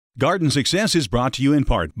Garden Success is brought to you in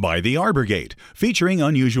part by the Arbor Gate, featuring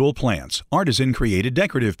unusual plants, artisan-created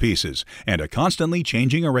decorative pieces, and a constantly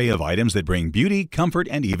changing array of items that bring beauty, comfort,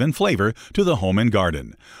 and even flavor to the home and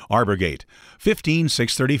garden. Arbor Gate,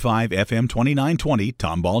 15635 FM 2920,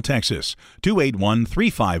 Tomball, Texas,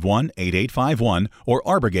 281-351-8851 or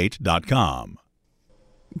arborgate.com.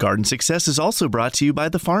 Garden Success is also brought to you by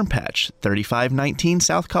The Farm Patch, 3519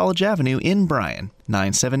 South College Avenue in Bryan,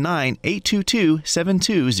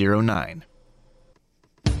 979-822-7209.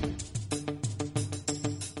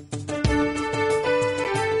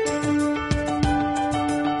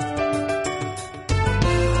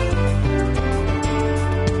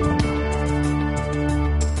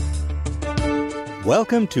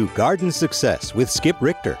 Welcome to Garden Success with Skip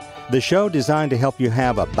Richter, the show designed to help you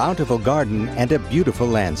have a bountiful garden and a beautiful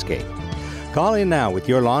landscape. Call in now with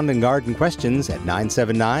your lawn and garden questions at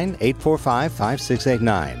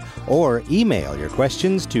 979-845-5689 or email your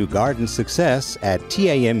questions to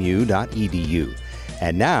gardensuccess@tamu.edu.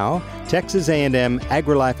 And now, Texas A&M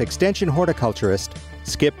AgriLife Extension horticulturist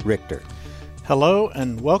Skip Richter. Hello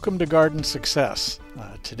and welcome to Garden Success.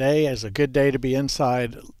 Today is a good day to be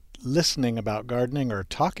inside listening about gardening or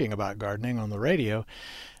talking about gardening on the radio,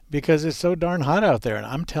 because it's so darn hot out there. And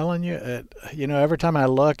I'm telling you, every time I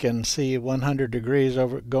look and see 100 degrees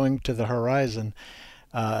over going to the horizon,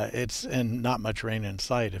 and not much rain in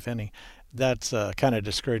sight, if any, that's a kind of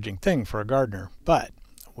discouraging thing for a gardener. But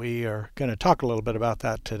we are going to talk a little bit about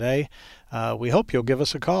that today. We hope you'll give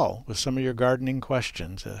us a call with some of your gardening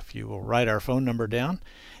questions. If you will write our phone number down,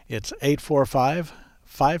 it's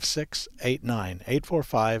 845-5689,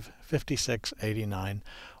 845-5689,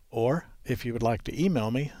 or if you would like to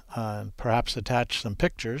email me, perhaps attach some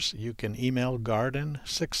pictures, you can email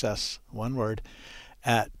gardensuccess, one word,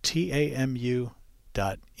 at tamu.edu.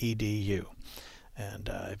 And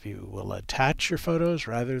if you will attach your photos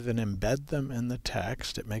rather than embed them in the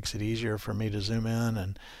text, it makes it easier for me to zoom in,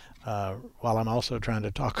 and while I'm also trying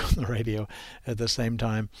to talk on the radio at the same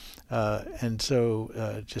time. And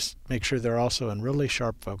so just make sure they're also in really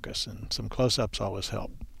sharp focus, and some close-ups always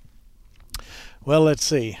help. Well, let's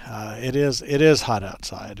see. It is hot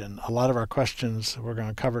outside, and a lot of our questions we're going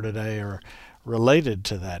to cover today are related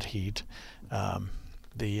to that heat.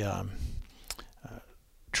 The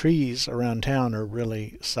trees around town are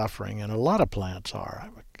really suffering, and a lot of plants are.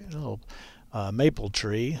 A little maple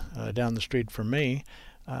tree down the street from me.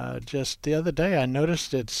 Just the other day, I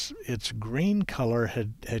noticed its green color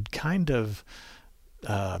had kind of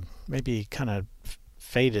maybe kind of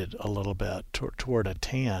faded a little bit toward a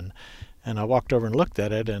tan. And I walked over and looked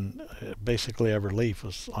at it, and basically every leaf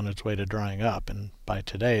was on its way to drying up. And by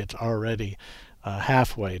today, it's already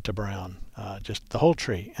halfway to brown, just the whole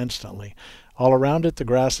tree instantly. All around it, the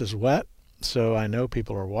grass is wet, so I know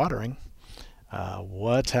people are watering.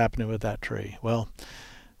 What's happening with that tree? Well,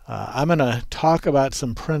 I'm going to talk about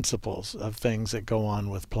some principles of things that go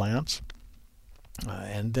on with plants.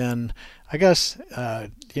 And then I guess,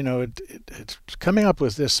 it's coming up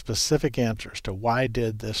with this specific answers to why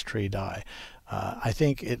did this tree die. I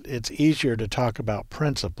think it's easier to talk about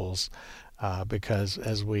principles because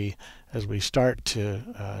as we start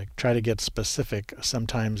to try to get specific,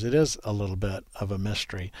 sometimes it is a little bit of a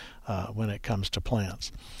mystery when it comes to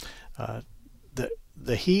plants.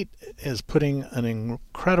 The heat is putting an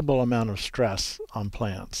incredible amount of stress on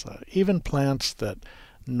plants, even plants that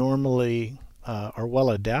normally are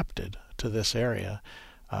well adapted to this area.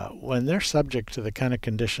 When they're subject to the kind of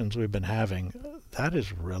conditions we've been having, that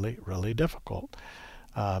is really, really difficult.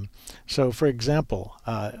 So, for example,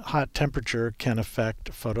 hot temperature can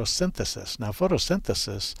affect photosynthesis. Now,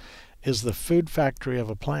 photosynthesis is the food factory of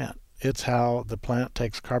a plant. It's how the plant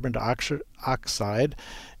takes carbon dioxide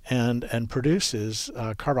and produces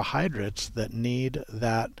carbohydrates that need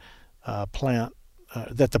that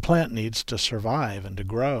that the plant needs to survive and to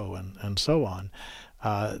grow and so on.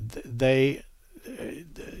 The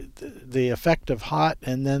effect of hot,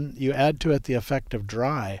 and then you add to it the effect of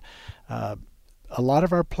dry. A lot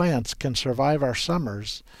of our plants can survive our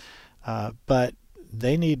summers, but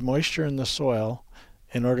they need moisture in the soil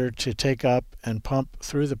in order to take up and pump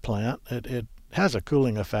through the plant. It has a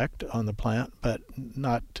cooling effect on the plant, but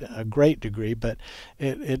not a great degree, but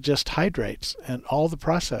it just hydrates and all the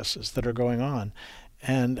processes that are going on.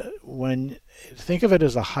 And think of it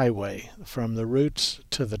as a highway from the roots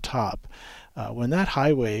to the top. When that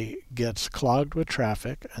highway gets clogged with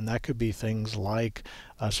traffic, and that could be things like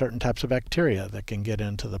certain types of bacteria that can get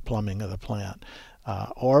into the plumbing of the plant,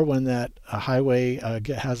 or when that highway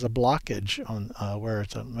has a blockage on where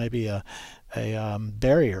it's maybe a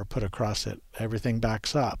barrier put across it, everything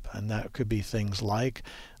backs up, and that could be things like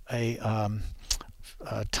a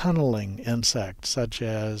tunneling insects such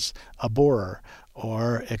as a borer,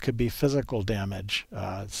 or it could be physical damage.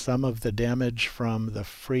 Some of the damage from the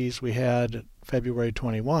freeze we had February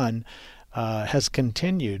 21 has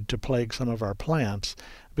continued to plague some of our plants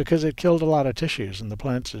because it killed a lot of tissues, and the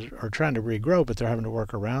plants are trying to regrow, but they're having to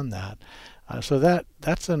work around that. So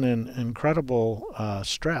that's an incredible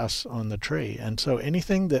stress on the tree, and so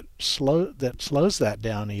anything that slows that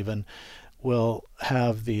down even will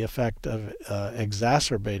have the effect of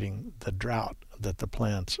exacerbating the drought that the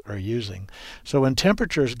plants are using. So when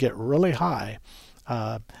temperatures get really high,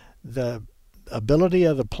 the ability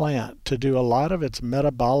of the plant to do a lot of its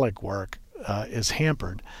metabolic work is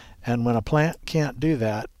hampered. And when a plant can't do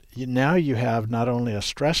that, now you have not only a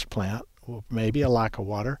stressed plant, maybe a lack of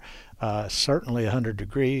water, certainly 100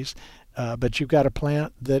 degrees, but you've got a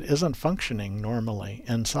plant that isn't functioning normally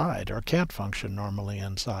inside or can't function normally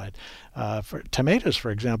inside. For tomatoes,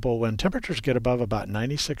 for example, when temperatures get above about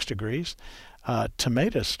 96 degrees,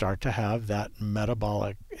 tomatoes start to have that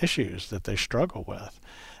metabolic issues that they struggle with.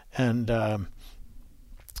 And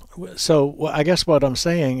so I guess what I'm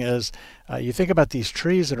saying is you think about these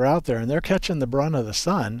trees that are out there and they're catching the brunt of the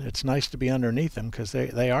sun. It's nice to be underneath them because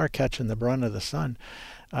they are catching the brunt of the sun.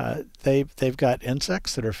 They've got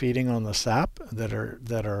insects that are feeding on the sap that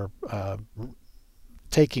are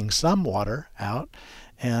taking some water out,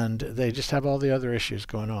 and they just have all the other issues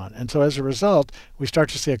going on. And so as a result, we start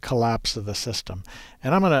to see a collapse of the system.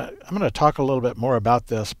 And I'm gonna talk a little bit more about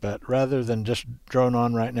this, but rather than just drone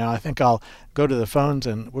on right now, I think I'll go to the phones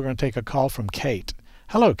and we're going to take a call from Kate.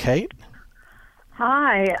 Hello, Kate.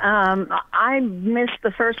 Hi. I missed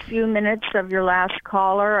the first few minutes of your last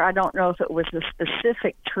caller. I don't know if it was a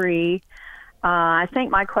specific tree. I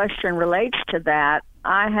think my question relates to that.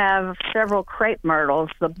 I have several crepe myrtles.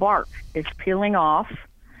 The bark is peeling off.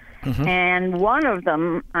 Mm-hmm. And one of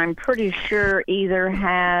them, I'm pretty sure, either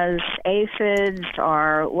has aphids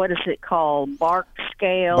or what is it called, bark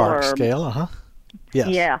scale? Bark scale, Yes.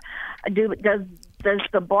 Yeah. Does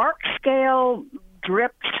the bark scale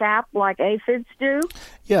drip sap like aphids do?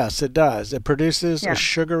 Yes, it does. It produces a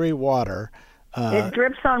sugary water. It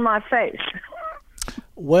drips on my face.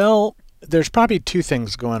 Well, there's probably two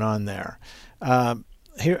things going on there.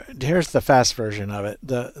 Here's the fast version of it.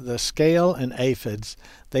 The scale and aphids,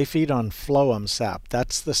 they feed on phloem sap.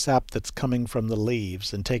 That's the sap that's coming from the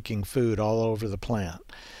leaves and taking food all over the plant.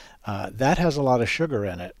 That has a lot of sugar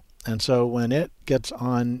in it. And so when it gets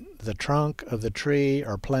on the trunk of the tree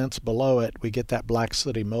or plants below it, we get that black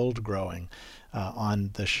sooty mold growing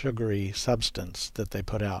on the sugary substance that they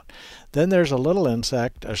put out. Then there's a little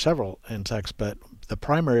insect, or several insects, but the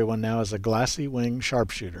primary one now is a glassy-winged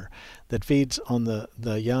sharpshooter that feeds on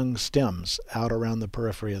the young stems out around the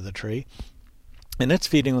periphery of the tree. And it's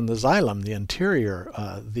feeding on the xylem, the interior,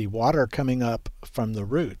 the water coming up from the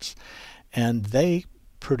roots. And they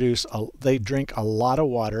drink a lot of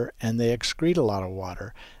water and they excrete a lot of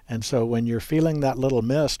water. And so when you're feeling that little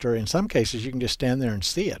mist, or in some cases you can just stand there and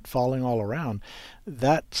see it falling all around,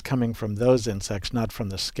 that's coming from those insects, not from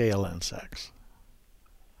the scale insects.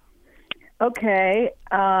 Okay.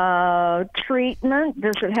 Treatment,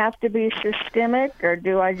 does it have to be systemic, or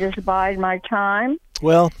do I just bide my time?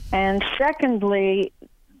 Well, and secondly,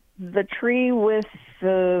 the tree with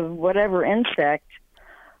whatever insect,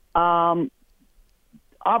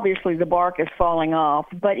 obviously the bark is falling off,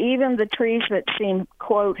 but even the trees that seem,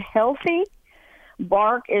 quote, healthy,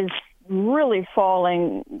 bark is really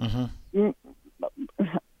falling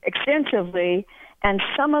extensively, and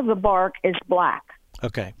some of the bark is black.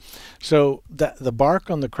 Okay, so the bark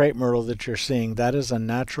on the crepe myrtle that you're seeing, that is a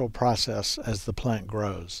natural process as the plant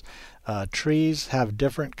grows. Trees have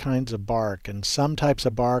different kinds of bark, and some types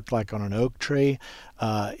of bark, like on an oak tree,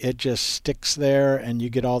 it just sticks there and you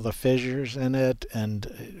get all the fissures in it and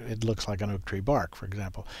it looks like an oak tree bark, for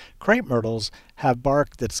example. Crepe myrtles have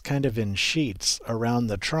bark that's kind of in sheets around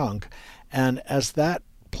the trunk, and as that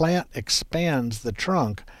plant expands the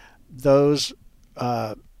trunk, those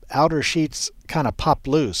outer sheets kind of pop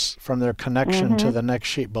loose from their connection to the next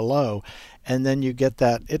sheet below, and then you get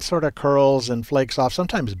that, it sort of curls and flakes off,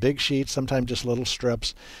 sometimes big sheets, sometimes just little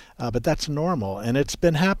strips, but that's normal, and it's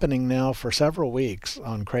been happening now for several weeks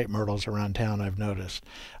on crepe myrtles around town, I've noticed.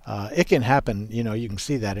 It can happen, you can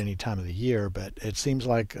see that any time of the year, but it seems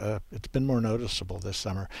like it's been more noticeable this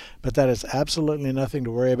summer. But that is absolutely nothing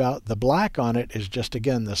to worry about. The black on it is just,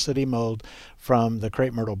 again, the sooty mold from the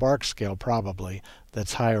crepe myrtle bark scale, probably,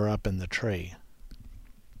 that's higher up in the tree.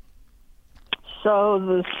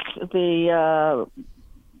 So the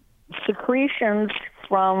secretions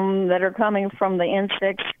that are coming from the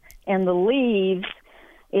insects and the leaves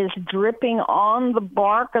is dripping on the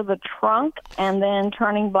bark of the trunk and then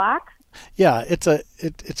turning black? Yeah,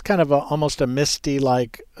 it's kind of almost a misty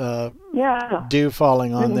like dew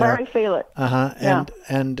falling on you can there. Very feel it.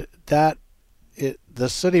 And that the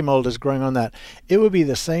sooty mold is growing on that. It would be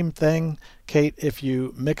the same thing, Kate, if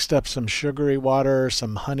you mixed up some sugary water,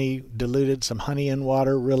 some honey, diluted some honey in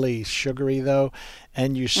water, really sugary though,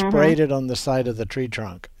 and you sprayed it on the side of the tree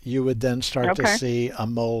trunk. You would then start to see a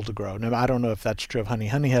mold grow. Now, I don't know if that's true of honey.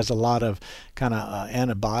 Honey has a lot of kind of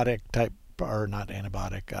antibiotic type, or not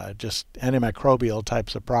antibiotic, just antimicrobial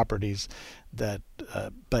types of properties that,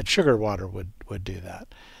 but sugar water would do that.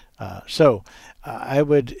 So I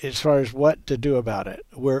would, as far as what to do about it,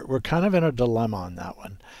 we're kind of in a dilemma on that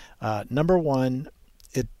one. Number one,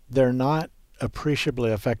 they're not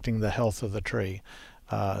appreciably affecting the health of the tree.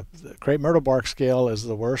 The crepe myrtle bark scale is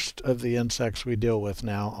the worst of the insects we deal with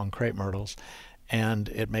now on crepe myrtles, and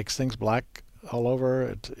it makes things black all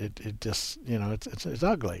over. It just, it's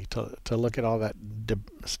ugly to look at all that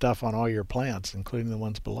stuff on all your plants, including the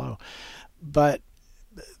ones below. But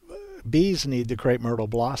bees need the crepe myrtle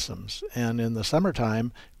blossoms, and in the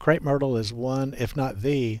summertime, crepe myrtle is one, if not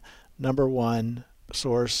the number one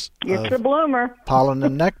source of pollen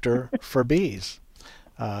and nectar for bees.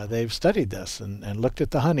 They've studied this and looked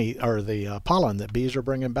at the honey or the pollen that bees are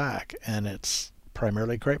bringing back, and it's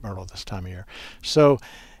primarily crepe myrtle this time of year. So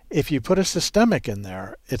if you put a systemic in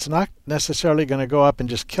there, it's not necessarily going to go up and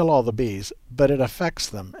just kill all the bees, but it affects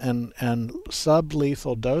them, and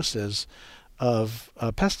sublethal doses of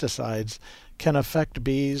pesticides can affect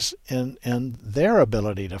bees in their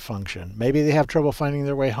ability to function. Maybe they have trouble finding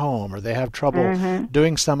their way home, or they have trouble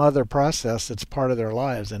doing some other process that's part of their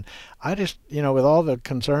lives. And I just, with all the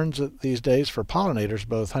concerns these days for pollinators,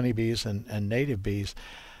 both honeybees and native bees,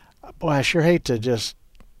 boy, I sure hate to just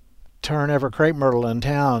turn every crepe myrtle in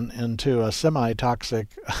town into a semi-toxic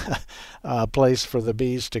place for the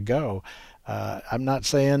bees to go. I'm not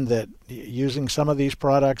saying that using some of these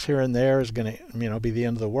products here and there is going to, be the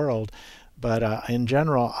end of the world, but in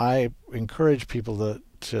general, I encourage people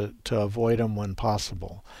to avoid them when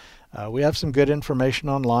possible. We have some good information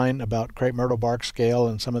online about crepe myrtle bark scale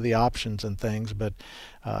and some of the options and things, but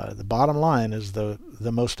the bottom line is the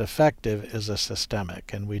most effective is a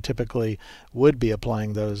systemic, and we typically would be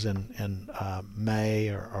applying those in May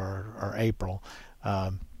or April,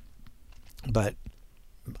 but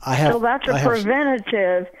so that's a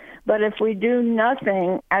preventative, but if we do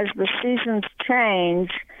nothing as the seasons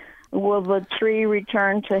change, will the tree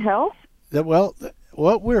return to health? Well,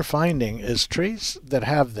 what we're finding is trees that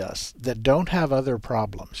have this, that don't have other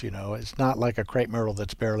problems, it's not like a crepe myrtle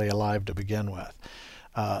that's barely alive to begin with.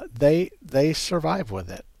 They survive with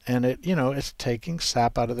it, and it's taking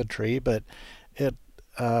sap out of the tree, but it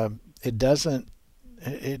doesn't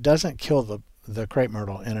kill the crepe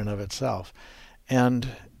myrtle in and of itself. And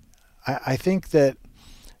I think that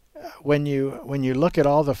when you look at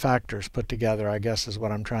all the factors put together, I guess is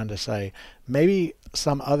what I'm trying to say, maybe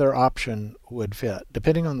some other option would fit,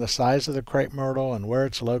 depending on the size of the crepe myrtle and where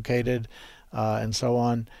it's located, and so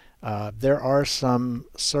on. There are some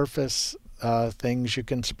surface things you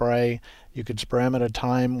can spray. You could spray them at a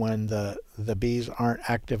time when the bees aren't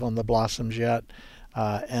active on the blossoms yet,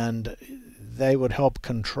 and they would help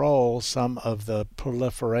control some of the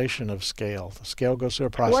proliferation of scale. The scale goes through a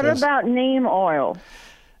process. What about neem oil?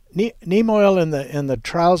 Neem oil in the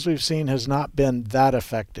trials we've seen has not been that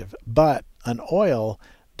effective, but an oil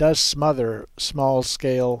does smother small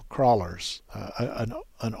scale crawlers.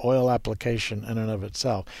 An oil application in and of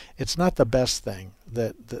itself, it's not the best thing,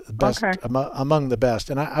 the best among the best.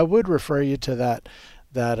 And I would refer you to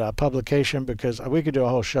that publication, because we could do a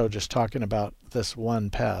whole show just talking about this one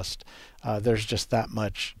pest. There's just that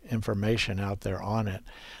much information out there on it.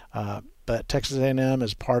 But Texas A&M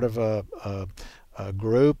is part of a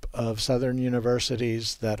group of southern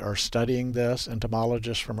universities that are studying this,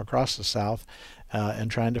 entomologists from across the South,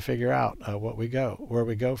 and trying to figure out where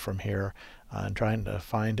we go from here, and trying to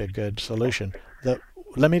find a good solution.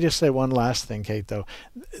 Let me just say one last thing, Kate, though.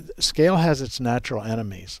 Scale has its natural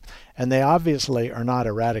enemies, and they obviously are not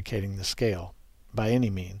eradicating the scale by any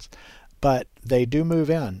means, but they do move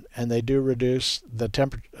in, and they do reduce the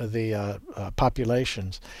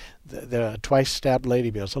populations. The twice-stabbed lady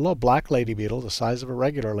beetle, it's a little black lady beetle, the size of a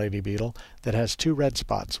regular lady beetle, that has 2 red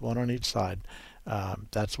spots, one on each side.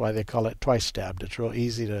 That's why they call it twice-stabbed. It's real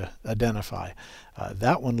easy to identify.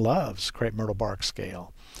 That one loves crepe myrtle bark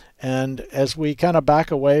scale. And as we kind of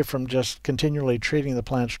back away from just continually treating the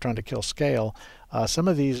plants trying to kill scale, some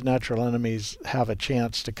of these natural enemies have a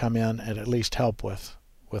chance to come in and at least help with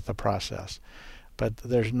the process. but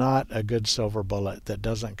there's not a good silver bullet that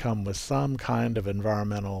doesn't come with some kind of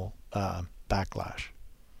environmental backlash.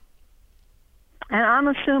 And I'm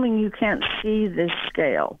assuming you can't see this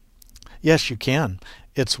scale. Yes, you can.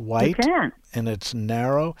 It's white and it's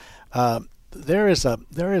narrow. There is a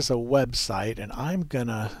website, and I'm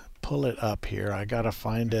gonna pull it up here. I gotta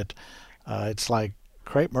find it. It's like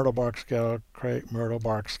crepe myrtle bark scale,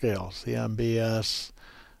 CMBS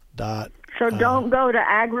dot. So don't go to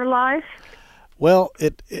AgriLife. Well,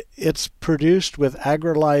 it's produced with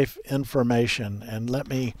AgriLife information, and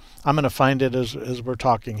I'm going to find it as we're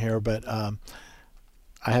talking here, but I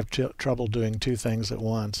have trouble doing two things at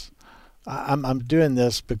once. I'm doing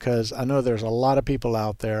this because I know there's a lot of people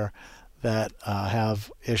out there that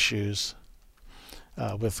have issues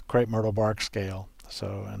with crepe myrtle bark scale.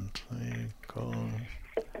 So,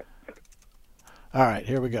 all right,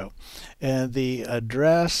 here we go. And the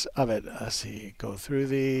address of it, let's see, go through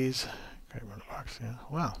these. Crepe myrtle bark scale.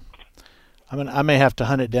 Wow. I may have to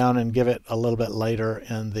hunt it down and give it a little bit later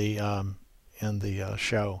in the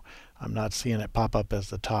show. I'm not seeing it pop up as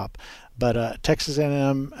the top. But Texas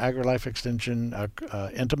A&M AgriLife Extension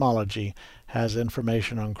Entomology has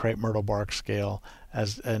information on crepe myrtle bark scale.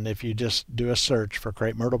 And if you just do a search for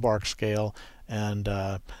crepe myrtle bark scale and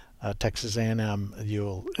Texas A&M,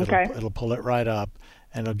 it'll pull it right up,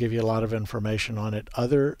 and it'll give you a lot of information on it.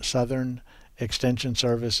 Other southern extension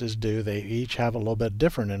services do. They each have a little bit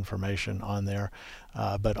different information on there,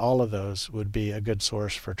 but all of those would be a good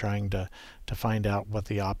source for trying to find out what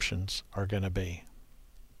the options are going to be.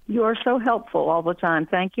 You are so helpful all the time.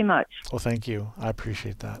 Thank you much. Well, thank you. I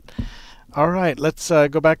appreciate that. All right, let's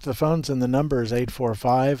go back to the phones, and the number is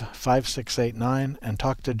 845-5689, and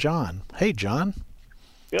talk to John. Hey, John.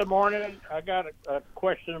 Good morning. I got a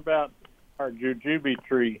question about our jujube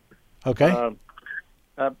tree. Okay.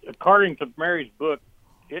 According to Mary's book,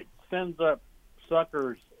 it sends up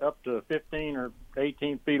suckers up to 15 or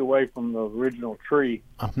 18 feet away from the original tree.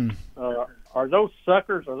 Are those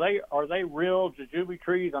suckers, are they real jujube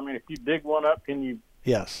trees? I mean, if you dig one up, can you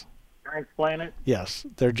Yes. transplant it? Yes.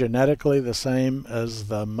 They're genetically the same as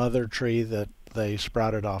the mother tree that they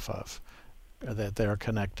sprouted off of, that they're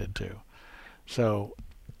connected to. So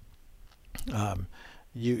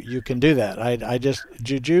you can do that.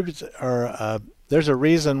 Jujubes are there's a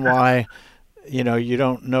reason why you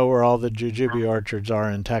don't know where all the jujube orchards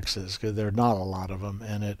are in Texas, because there are not a lot of them,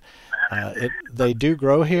 and they do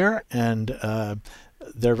grow here, and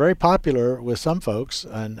they're very popular with some folks,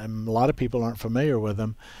 and a lot of people aren't familiar with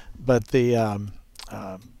them. But the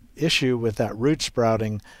issue with that root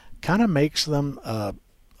sprouting kind of makes them a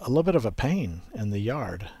little bit of a pain in the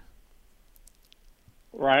yard.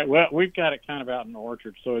 Right. Well, we've got it kind of out in the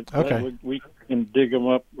orchard, so it's okay. We can dig them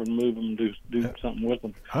up and move them, do something with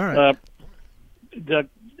them. All right.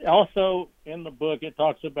 Also in the book, it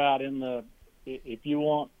talks about if you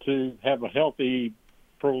want to have a healthy,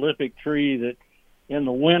 prolific tree, that in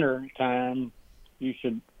the winter time you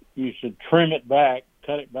should trim it back,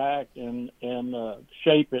 cut it back, and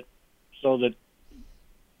shape it so that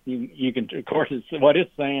you can. Of course, what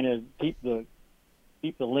it's saying is keep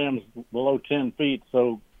the limbs below 10 feet,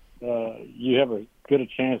 so you have as good a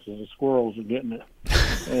chance as the squirrels are getting it.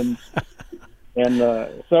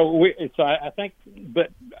 So I think, but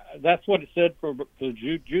that's what it said for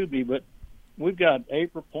jujube. But we've got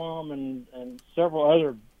April plum and several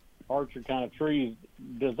other orchard kind of trees.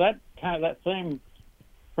 Does that same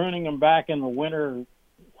pruning them back in the winter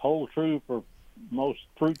hold true for most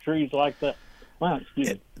fruit trees like that?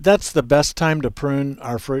 That's the best time to prune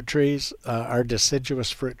our fruit trees, our deciduous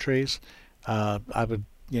fruit trees. I would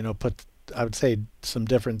say some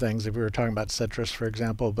different things if we were talking about citrus, for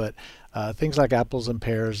example, but things like apples and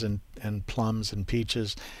pears and plums and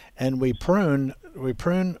peaches. And we prune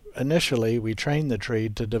initially, we train the tree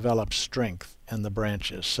to develop strength in the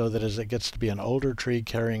branches so that as it gets to be an older tree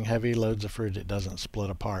carrying heavy loads of fruit, it doesn't split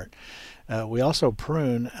apart. We also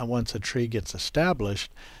prune once a tree gets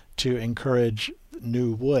established to encourage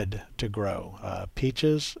new wood to grow.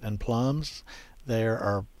 Peaches and plums,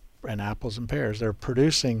 and apples and pears, they're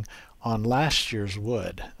producing on last year's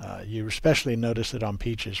wood. You especially notice it on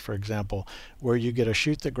peaches, for example, where you get a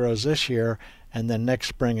shoot that grows this year and then next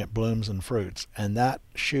spring it blooms and fruits, and that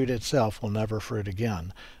shoot itself will never fruit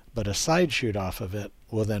again, but a side shoot off of it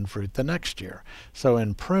will then fruit the next year. So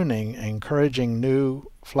in pruning, encouraging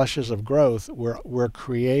new flushes of growth, we're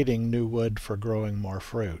creating new wood for growing more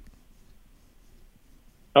fruit.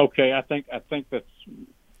 Okay, I think that's.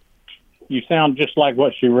 You sound just like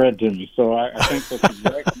what she read to me, so I think that's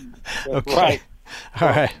exactly okay. right. All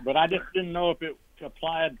right. But I just didn't know if it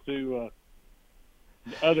applied to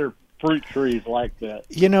other fruit trees like that.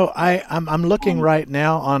 You know, I'm looking right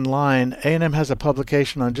now online. A&M has a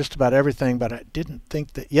publication on just about everything, but I didn't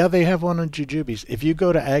think that. Yeah, they have one on jujubes. If you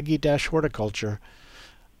go to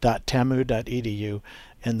aggie-horticulture.tamu.edu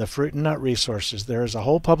in the fruit and nut resources, there is a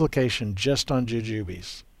whole publication just on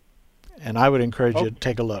jujubes, and I would encourage you to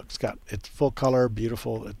take a look. It's full color,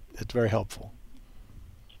 beautiful. It's very helpful.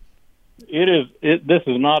 It is. This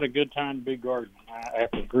is not a good time to be gardening. I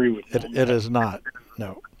have to agree with you. It is not.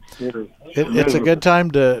 No. It is. It's a good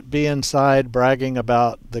time to be inside bragging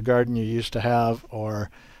about the garden you used to have,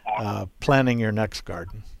 or planning your next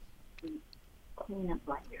garden. Clean up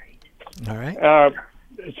blackberries. All right.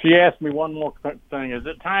 She asked me one more thing. Is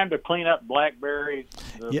it time to clean up blackberries?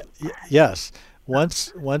 Yes.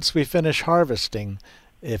 Once we finish harvesting,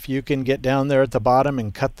 if you can get down there at the bottom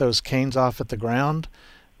and cut those canes off at the ground,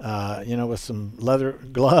 with some leather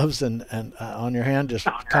gloves and on your hand, just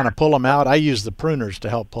kind of pull them out. I use the pruners to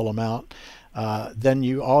help pull them out.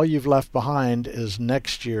 Then all you've left behind is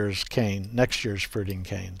next year's fruiting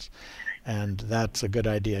canes, and that's a good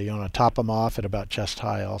idea. You want to top them off at about chest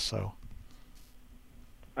high, also.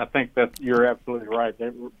 I think that you're absolutely right.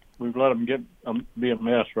 We've let them be a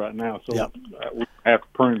mess right now, so yep. We have to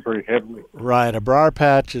prune pretty heavily. Right, a briar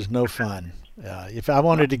patch is no fun. If I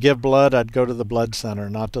wanted to give blood, I'd go to the blood center,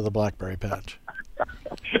 not to the blackberry patch.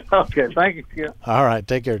 Okay, thank you, Skip. All right,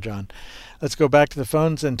 take care, John. Let's go back to the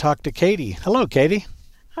phones and talk to Katie. Hello, Katie.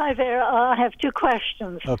 Hi there. I have two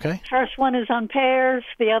questions. Okay. First one is on pears.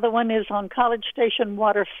 The other one is on College Station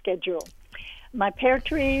water schedule. My pear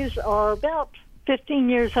trees are about 15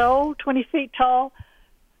 years old, 20 feet tall.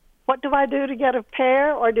 What do I do to get a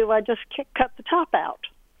pear, or do I just cut the top out?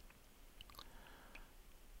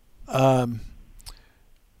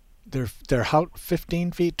 They're how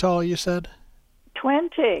 15 feet tall, you said?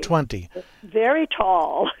 20. 20. Very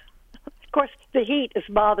tall. Of course, the heat is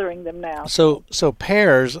bothering them now. So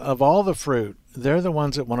pears, of all the fruit, they're the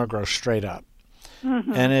ones that want to grow straight up.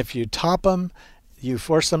 Mm-hmm. And if you top them, you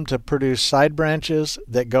force them to produce side branches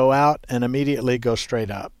that go out and immediately go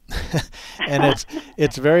straight up. And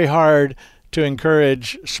it's very hard to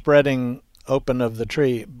encourage spreading open of the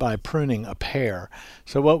tree by pruning a pear.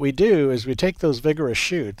 So what we do is we take those vigorous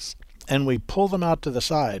shoots and we pull them out to the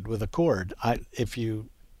side with a cord. If you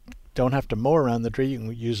don't have to mow around the tree, you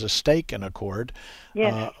can use a stake and a cord,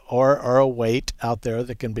 yes. or a weight out there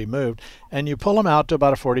that can be moved, and you pull them out to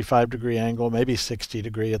about a 45-degree angle, maybe 60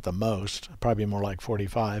 degree at the most, probably more like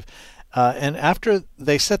 45. And after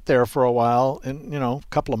they sit there for a while, in a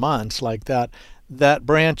couple of months like that, that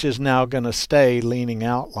branch is now going to stay leaning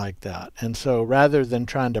out like that. And so rather than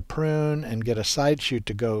trying to prune and get a side shoot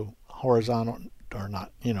to go horizontal or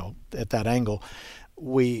not, at that angle,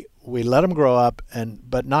 we let them grow up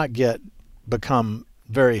but not become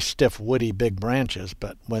very stiff, woody, big branches.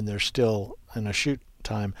 But when they're still in a shoot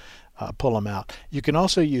time, pull them out. You can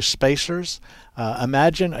also use spacers.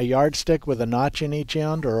 Imagine a yardstick with a notch in each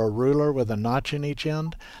end, or a ruler with a notch in each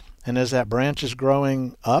end. And as that branch is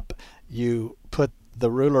growing up, you put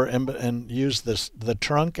the ruler in and use the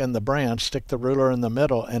trunk and the branch, stick the ruler in the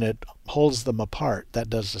middle, and it holds them apart. That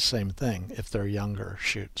does the same thing if they're younger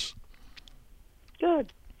shoots.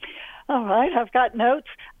 Good. All right, I've got notes.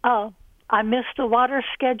 I missed the water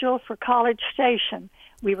schedule for College Station.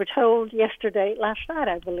 We were told last night,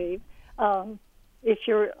 I believe, if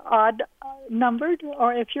you're odd numbered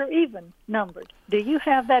or if you're even numbered. Do you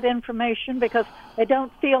have that information? Because I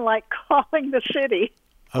don't feel like calling the city.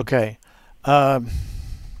 Okay. Let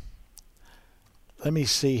me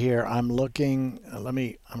see here. I'm looking.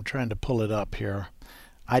 I'm trying to pull it up here.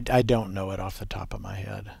 I don't know it off the top of my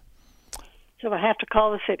head. So I have to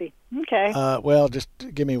call the city. Okay. Well, just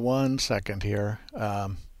give me 1 second here.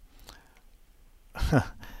 I'll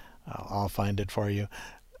find it for you.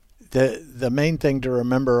 The main thing to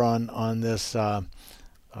remember on this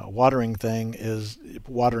watering thing is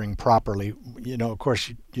watering properly. Of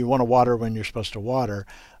course, you want to water when you're supposed to water,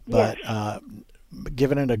 but yes.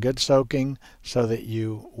 Giving it a good soaking so that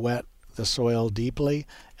you wet the soil deeply,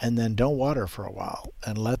 and then don't water for a while,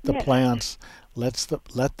 and let the plants let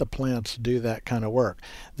the plants do that kind of work.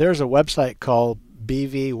 There's a website called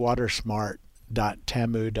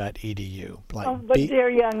bvwatersmart.tamu.edu. But dear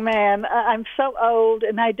young man, I'm so old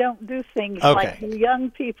and I don't do things like you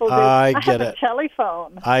young people do. I have a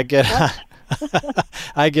telephone. I get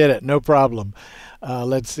I get it. No problem.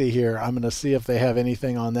 Let's see here. I'm going to see if they have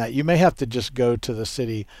anything on that. You may have to just go to the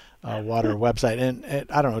city water website. And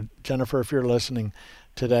I don't know, Jennifer, if you're listening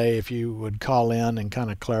today, if you would call in and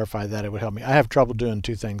kind of clarify that, it would help me. I have trouble doing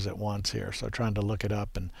two things at once here, so trying to look it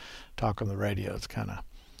up and talk on the radio is kind of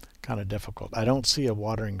difficult. I don't see a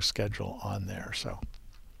watering schedule on there, so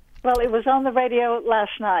Well, it was on the radio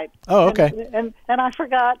last night. Oh, okay. And I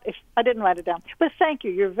forgot if I didn't write it down. But thank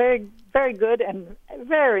you. You're very, very good and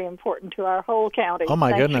very important to our whole county. Oh,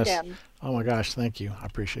 my Thanks goodness. again. Oh, my gosh. Thank you. I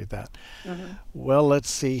appreciate that. Mm-hmm. Well,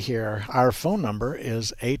 let's see here. Our phone number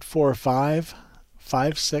is 845-5689,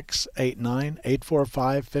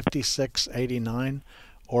 845-5689,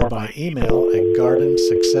 or by email at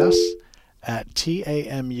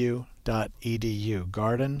gardensuccess@tamu.edu,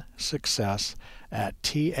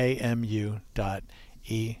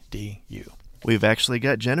 gardensuccess@tamu.edu. We've actually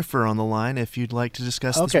got Jennifer on the line if you'd like to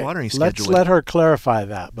discuss this watering schedule. Let's let her clarify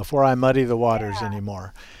that before I muddy the waters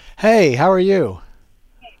anymore. Hey, how are you?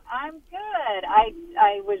 I'm good. I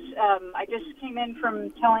just came in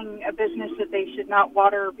from telling a business that they should not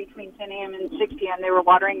water between 10 a.m. and 6 p.m. They were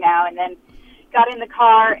watering now, and then got in the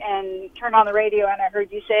car and turned on the radio, and I heard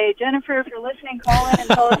you say, Jennifer, if you're listening, call in and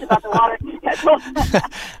tell us about the watering schedule.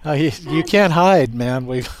 You can't hide, man.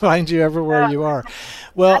 We find you everywhere you are.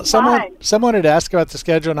 Well, someone had asked about the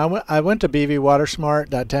schedule, and I went to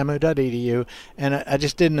bvwatersmart.tamu.edu, and I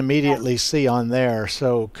just didn't immediately see on there.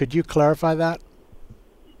 So could you clarify that?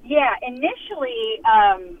 Yeah, initially,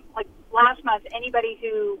 like last month, anybody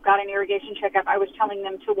who got an irrigation checkup, I was telling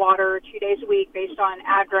them to water 2 days a week based on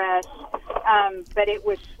address, but it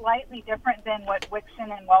was slightly different than what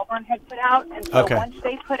Wixon and Welborn had put out. And so once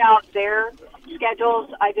they put out their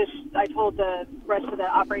schedules, I told the rest of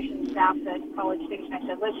the operations staff at College Station, I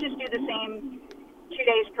said, let's just do the same 2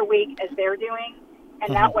 days per week as they're doing,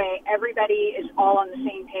 and that way everybody is all on the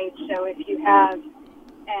same page. So if you have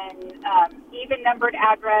an even numbered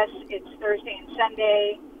address, it's Thursday and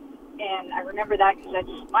Sunday, and I remember that because that's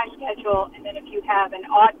my schedule. And then if you have an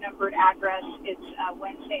odd numbered address, it's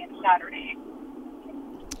Wednesday and Saturday.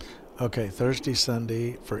 Okay, Thursday,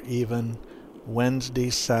 Sunday for even, Wednesday,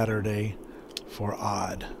 Saturday for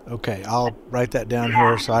odd. Okay, I'll write that down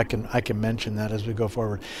here so I can mention that as we go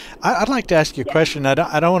forward. I'd like to ask you a question. I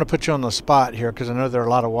don't want to put you on the spot here because I know there are a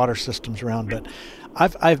lot of water systems around, but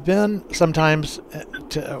I've been sometimes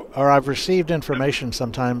I've received information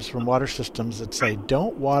sometimes from water systems that say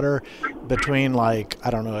don't water between, like, I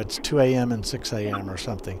don't know, it's 2 a.m. and 6 a.m. or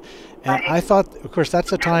something. And I thought, of course, that's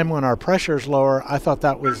the time when our pressure is lower. I thought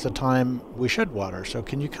that was the time we should water. So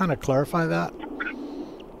can you kind of clarify that?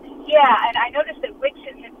 Yeah, and I noticed that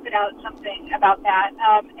Wixon had put out something about that.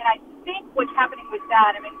 And I think what's happening with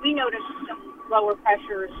that, I mean, we noticed some lower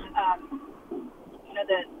pressures,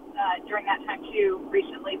 during that time too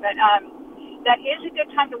recently. But that is a good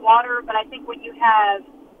time to water. But I think when you have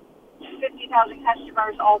 50,000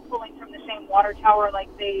 customers all pulling from the same water tower, like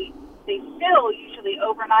they fill usually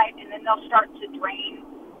overnight, and then they'll start to drain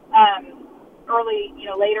early,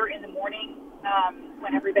 later in the morning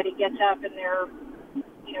when everybody gets up and they're,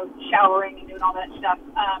 showering and doing all that stuff.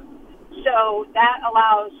 So that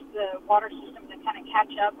allows the water system to kind of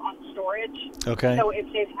catch up on storage. Okay. So if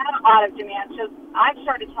they've had a lot of demand, so I've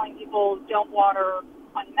started telling people don't water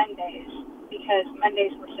on Mondays because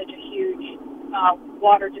Mondays were such a huge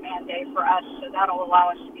water demand day for us. So that'll allow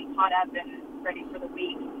us to be caught up and ready for the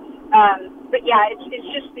week. But yeah, it's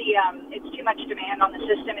just it's too much demand on the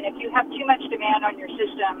system, and if you have too much demand on your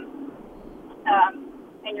system,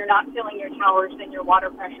 and you're not filling your towers, then your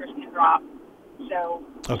water pressures can drop. So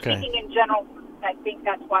speaking in general, I think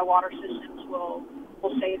that's why water systems will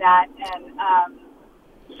say that. And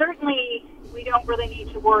certainly we don't really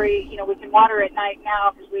need to worry. We can water at night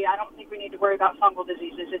now because I don't think we need to worry about fungal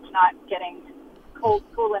diseases. It's not getting cool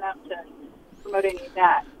enough to promote any of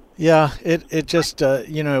that. Yeah, it just,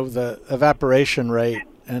 the evaporation rate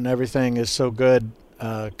and everything is so good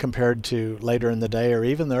compared to later in the day or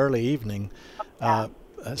even the early evening.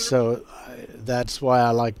 So that's why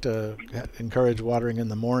I like to encourage watering in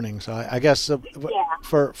the morning. So I guess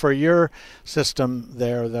for your system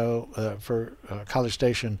there, though, for College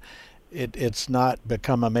Station, it's not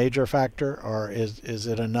become a major factor, or is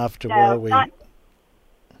it enough to where we... Not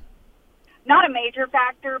a major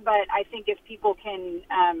factor, but I think if people can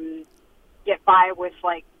get by with,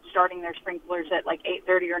 like, starting their sprinklers at, like,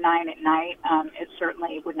 8:30 or 9 at night, it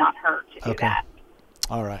certainly would not hurt to do that.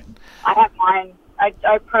 All right. I have mine.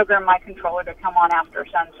 I program my controller to come on after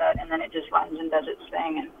sunset, and then it just runs and does its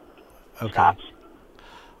thing and stops.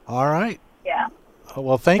 All right. Yeah.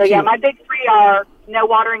 Well, thank you. So, yeah, my big three are no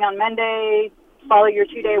watering on Monday, follow your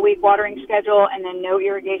 2-day-a-week watering schedule, and then no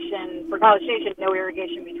irrigation for College Station, no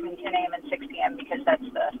irrigation between 10 a.m. and 6 p.m. because that's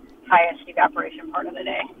the highest evaporation part of the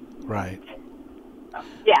day. Right. So,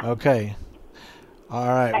 yeah. Okay. All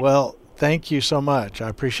right. Okay. Well, thank you so much. I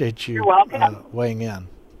appreciate you weighing in.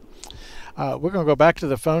 We're going to go back to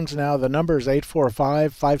the phones now. The number is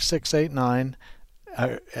 845-5689,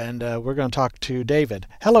 we're going to talk to David.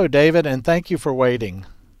 Hello, David, and thank you for waiting.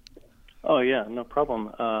 Oh, yeah, no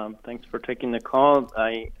problem. Thanks for taking the call.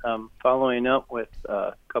 I am following up with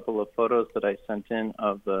a couple of photos that I sent in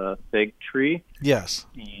of the fig tree. Yes.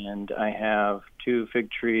 And I have 2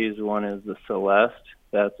 fig trees. One is the Celeste,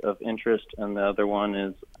 that's of interest, and the other one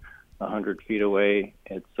is 100 feet away.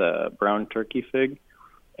 It's a brown turkey fig.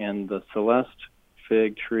 And the Celeste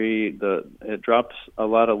fig tree, it drops a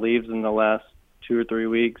lot of leaves in the last 2 or 3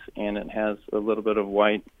 weeks, and it has a little bit of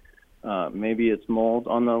white. Maybe it's mold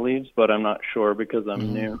on the leaves, but I'm not sure because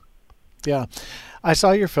I'm new. Yeah, I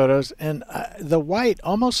saw your photos, and the white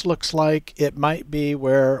almost looks like it might be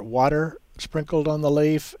where water sprinkled on the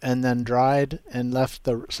leaf and then dried and left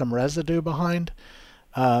some residue behind.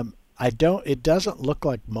 It doesn't look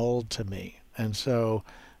like mold to me, and so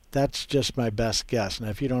that's just my best guess. Now,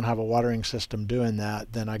 if you don't have a watering system doing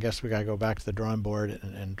that, then I guess we got to go back to the drawing board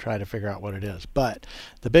and try to figure out what it is. But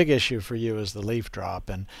the big issue for you is the leaf drop,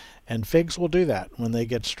 and figs will do that when they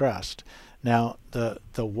get stressed. Now, the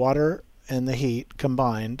water and the heat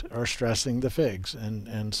combined are stressing the figs,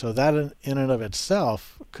 and so that in and of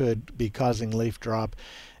itself could be causing leaf drop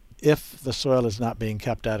if the soil is not being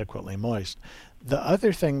kept adequately moist. The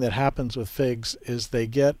other thing that happens with figs is they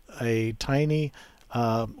get a tiny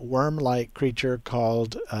worm-like creature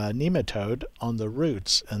called nematode on the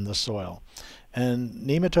roots in the soil. And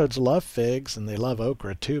nematodes love figs, and they love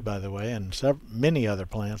okra too, by the way, and many other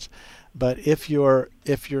plants. But if your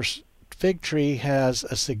fig tree has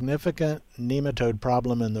a significant nematode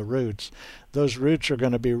problem in the roots, those roots are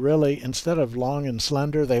going to be really, instead of long and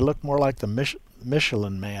slender, they look more like the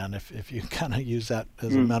Michelin Man, if you kind of use that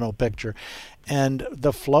as a mental picture. And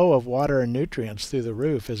the flow of water and nutrients through the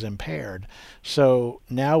roof is impaired. So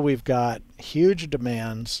now we've got huge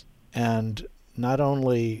demands, and not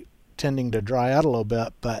only tending to dry out a little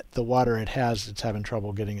bit, but the water it has, it's having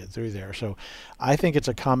trouble getting it through there. So I think it's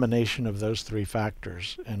a combination of those 3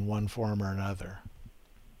 factors in one form or another.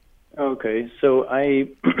 Okay, so I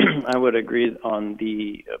I would agree on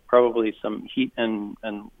the probably some heat and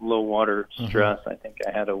low water stress. I think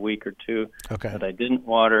I had a week or 2 that I didn't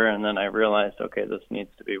water, and then I realized, okay, this needs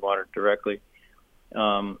to be watered directly.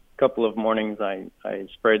 A couple of mornings I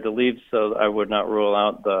sprayed the leaves so I would not rule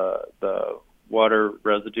out the water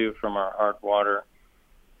residue from our hard water.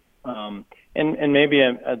 And maybe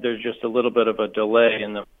there's just a little bit of a delay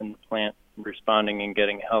in the plant responding and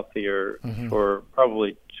getting healthier. For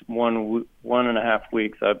probably 1.5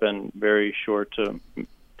 weeks. I've been very sure to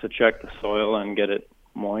check the soil and get it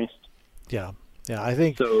moist. Yeah, I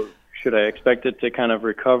think so. Should I expect it to kind of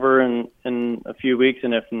recover in a few weeks,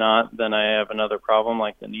 and if not, then I have another problem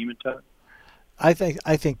like the nematode? I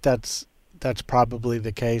think that's probably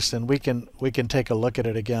the case, and we can take a look at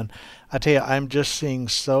it again. I tell you, I'm just seeing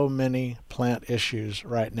so many plant issues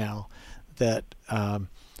right now that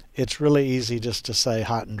it's really easy just to say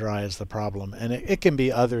hot and dry is the problem, and it can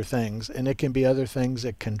be other things, and it can be other things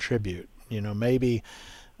that contribute. Maybe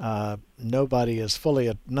none of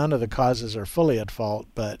the causes are fully at fault,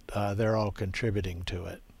 but they're all contributing to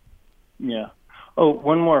it. Yeah. Oh,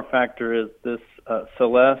 one more factor is this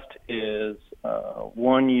Celeste is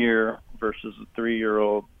 1 year versus a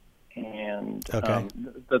 3-year-old, and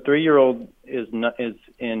the 3-year-old is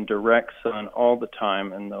in direct sun all the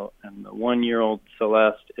time, and the 1-year-old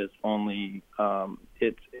Celeste is only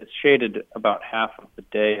it's shaded about half of the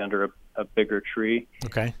day under a bigger tree.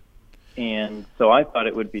 Okay. And so I thought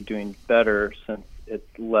it would be doing better since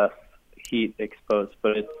it's less heat exposed,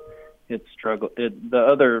 but it's struggled. The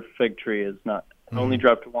other fig tree is not. Only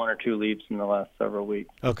dropped 1 or 2 leaves in the last several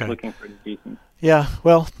weeks. Okay. It's looking pretty decent. Yeah,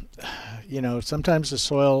 well, sometimes the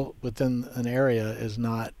soil within an area is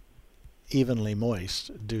not evenly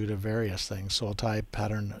moist due to various things, soil type,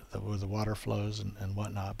 pattern where the water flows and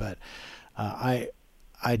whatnot. But I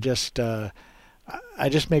just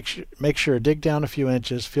make sure dig down a few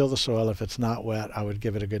inches, feel the soil. If it's not wet, I would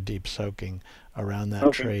give it a good deep soaking around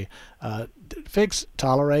that tree. Figs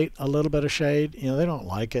tolerate a little bit of shade. They don't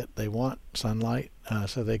like it. They want sunlight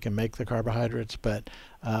so they can make the carbohydrates, but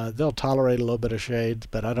they'll tolerate a little bit of shade,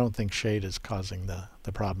 but I don't think shade is causing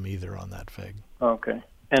the problem either on that fig. Okay.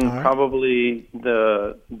 And probably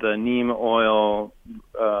the neem oil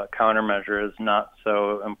countermeasure is not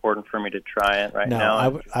so important for me to try it right now.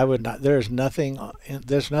 No, I would not. There's nothing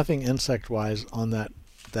insect-wise on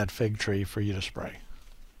that fig tree for you to spray.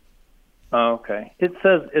 Okay. It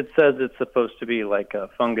says it's supposed to be like a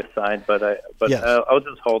fungicide, but yes. I'll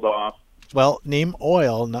just hold off. Well, neem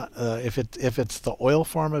oil, if it's the oil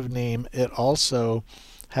form of neem, it also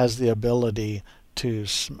has the ability to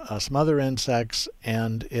smother insects,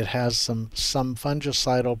 and it has some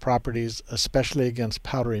fungicidal properties, especially against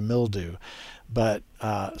powdery mildew. But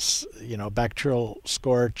bacterial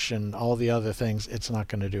scorch and all the other things, it's not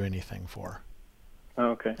going to do anything for.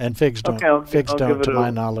 Okay. And figs don't, to my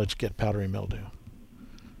knowledge, get powdery mildew.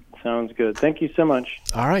 Sounds good. Thank you so much.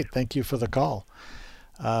 All right. Thank you for the call.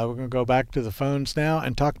 We're going to go back to the phones now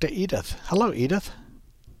and talk to Edith. Hello, Edith.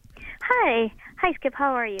 Hi. Hi, Skip.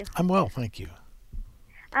 How are you? I'm well, thank you.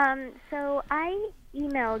 So I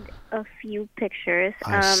emailed a few pictures.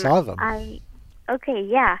 I saw them. Okay,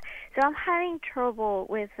 yeah. So I'm having trouble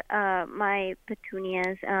with my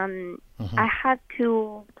petunias. I have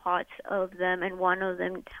 2 pots of them, and one of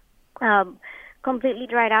them completely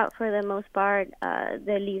dried out for the most part.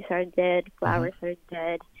 The leaves are dead, flowers are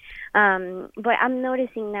dead. But I'm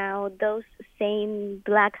noticing now those same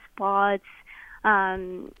black spots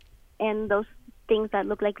and those things that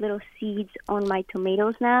look like little seeds on my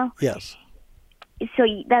tomatoes now. Yes. So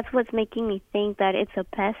that's what's making me think that it's a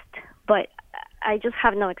pest, but I just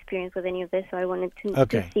have no experience with any of this, so I wanted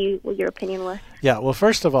to see what your opinion was. Yeah, well,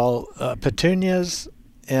 first of all, petunias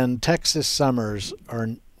in Texas summers are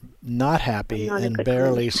not happy and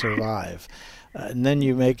barely survive. And then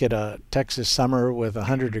you make it a Texas summer with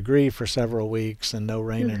 100 degrees for several weeks and no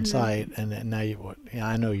rain in sight, and now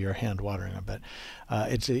I know you're hand watering them, but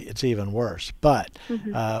it's even worse. But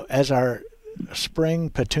as our spring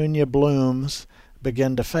petunia blooms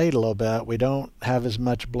begin to fade a little bit, we don't have as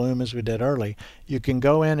much bloom as we did early. You can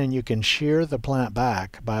go in and you can shear the plant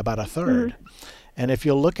back by about 1/3. And if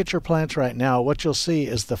you'll look at your plants right now, what you'll see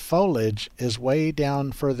is the foliage is way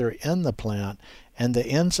down further in the plant, and the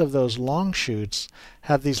ends of those long shoots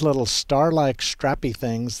have these little star-like strappy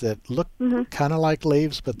things that look kind of like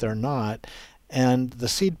leaves, but they're not, and the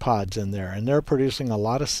seed pods in there, and they're producing a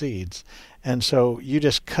lot of seeds. And so you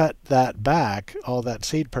just cut that back, all that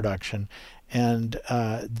seed production, and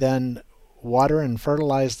then water and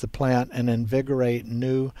fertilize the plant and invigorate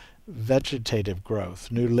new vegetative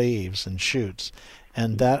growth, new leaves and shoots,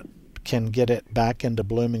 and that can get it back into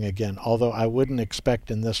blooming again, although I wouldn't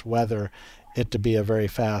expect in this weather it to be a very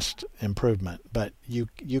fast improvement. But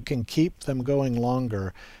you can keep them going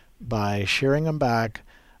longer by shearing them back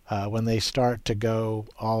when they start to go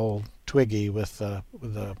all twiggy with the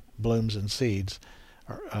blooms and seeds,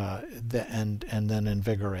 and then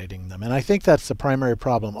invigorating them. And I think that's the primary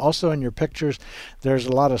problem. Also in your pictures, there's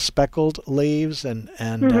a lot of speckled leaves, and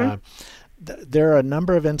there are a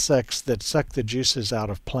number of insects that suck the juices out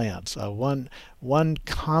of plants. One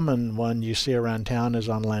common one you see around town is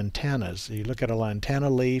on lantanas. You look at a lantana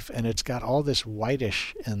leaf, and it's got all this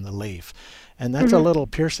whitish in the leaf. And that's a little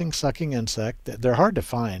piercing, sucking insect. They're hard to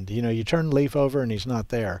find. You turn the leaf over and he's not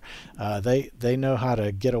there. They know how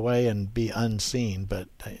to get away and be unseen, but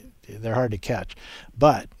they're hard to catch.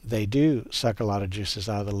 But they do suck a lot of juices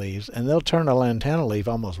out of the leaves, and they'll turn a lantana leaf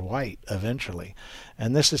almost white eventually.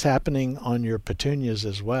 And this is happening on your petunias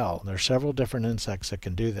as well. There are several different insects that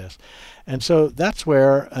can do this. And so that's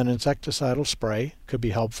where an insecticidal spray could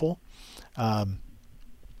be helpful.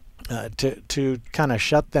 To kind of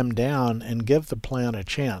shut them down and give the plant a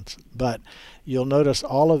chance. But you'll notice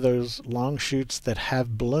all of those long shoots that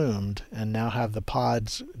have bloomed and now have the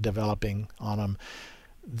pods developing on them,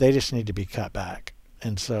 they just need to be cut back.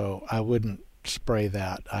 And so I wouldn't spray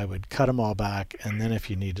that. I would cut them all back, and then if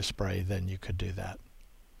you need to spray, then you could do that.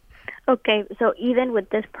 Okay, so even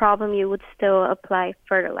with this problem, you would still apply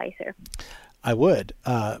fertilizer? I would,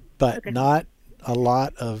 but not a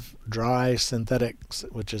lot of dry synthetics,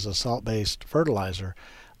 which is a salt-based fertilizer.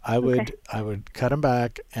 I would cut them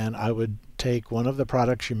back, and I would take one of the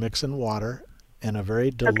products you mix in water and a very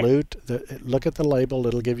dilute. Look at the label;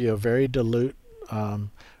 it'll give you a very dilute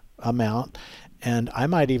amount, and I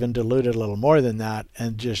might even dilute it a little more than that,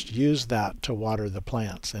 and just use that to water the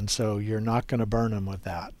plants. And so you're not going to burn them with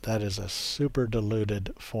that. That is a super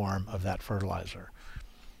diluted form of that fertilizer.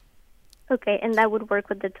 Okay, and that would work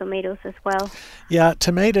with the tomatoes as well? Yeah,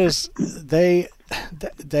 tomatoes, they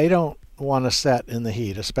don't want to set in the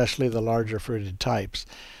heat, especially the larger fruited types.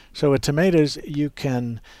 So with tomatoes, you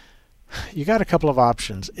got a couple of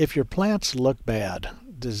options. If your plants look bad,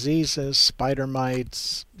 diseases, spider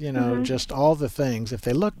mites, just all the things, if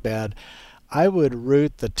they look bad, I would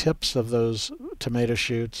root the tips of those tomato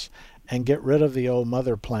shoots and get rid of the old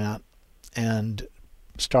mother plant and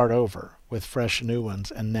start over with fresh new ones,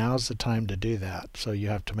 and now's the time to do that, so you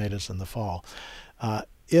have tomatoes in the fall.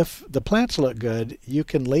 If the plants look good, you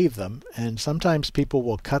can leave them, and sometimes people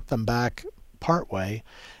will cut them back partway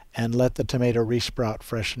and let the tomato resprout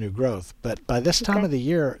fresh new growth. But by this time of the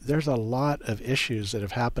year, there's a lot of issues that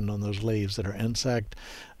have happened on those leaves that are insect,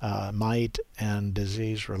 mite, and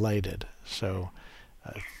disease related. So,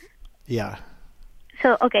 yeah.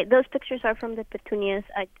 So, okay, those pictures are from the petunias.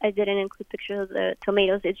 I didn't include pictures of the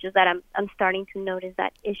tomatoes. It's just that I'm starting to notice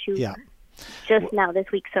that issue just now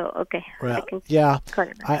this week. So, okay. Well, yeah,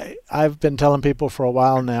 I've been telling people for a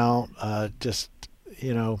while now,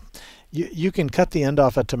 you can cut the end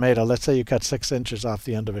off a tomato. Let's say you cut 6 inches off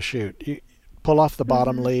the end of a shoot. You pull off the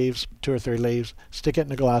bottom leaves, 2 or 3 leaves, stick it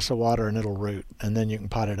in a glass of water, and it'll root, and then you can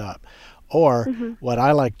pot it up. Or what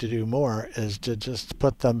I like to do more is to just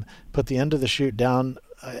put the end of the shoot down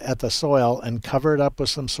at the soil and cover it up with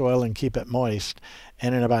some soil and keep it moist.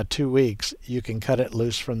 And in about 2 weeks, you can cut it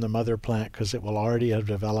loose from the mother plant because it will already have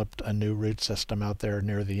developed a new root system out there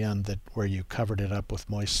near the end where you covered it up with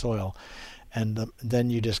moist soil. And then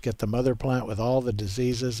you just get the mother plant with all the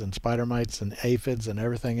diseases and spider mites and aphids and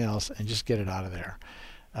everything else and just get it out of there.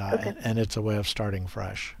 And it's a way of starting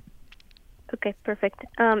fresh. Okay, perfect.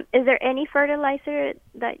 Is there any fertilizer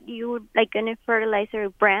that you would, like any fertilizer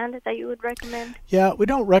brand that you would recommend? Yeah, we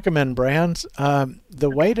don't recommend brands. The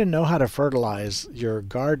way to know how to fertilize your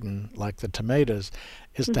garden, like the tomatoes,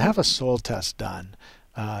 is to have a soil test done.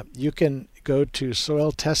 You can go to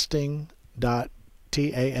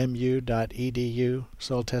soiltesting.tamu.edu,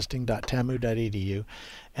 soiltesting.tamu.edu,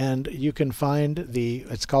 and you can find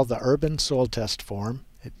it's called the Urban Soil Test Form.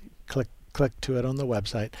 Click to it on the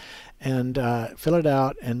website and fill it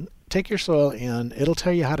out and take your soil in. It'll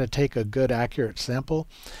tell you how to take a good, accurate sample,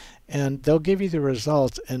 and they'll give you the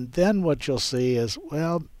results. And then what you'll see is,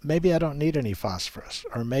 well, maybe I don't need any phosphorus,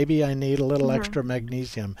 or maybe I need a little extra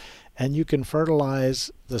magnesium. And you can fertilize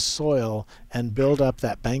the soil and build up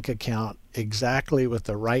that bank account exactly with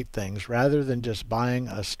the right things, rather than just buying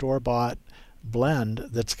a store-bought blend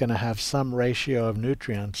that's going to have some ratio of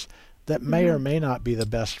nutrients that may or may not be the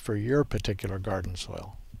best for your particular garden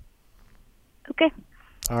soil. Okay.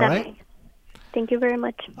 All right. Thank you very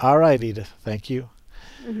much. All right, Edith. Thank you.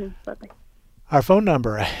 Bye-bye. Our phone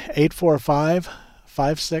number,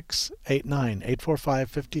 845-5689,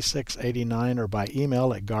 845-5689, or by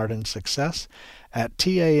email at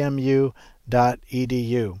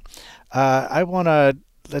gardensuccess@tamu.edu. I want to,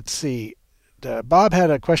 let's see, Bob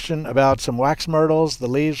had a question about some wax myrtles. The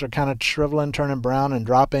leaves are kind of shriveling, turning brown, and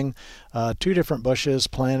dropping. 2 different bushes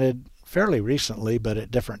planted fairly recently, but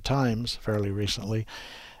at different times fairly recently.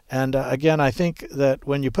 And again, I think that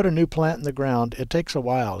when you put a new plant in the ground, it takes a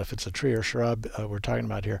while. If it's a tree or shrub we're talking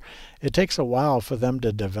about here, it takes a while for them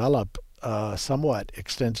to develop a somewhat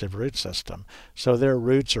extensive root system. So their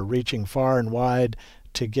roots are reaching far and wide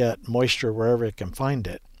to get moisture wherever it can find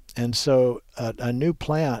it. And so a new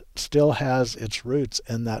plant still has its roots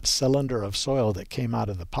in that cylinder of soil that came out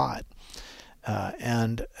of the pot.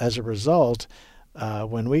 And as a result,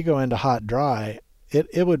 when we go into hot dry,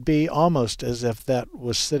 it would be almost as if that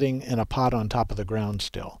was sitting in a pot on top of the ground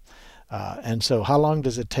still. And so how long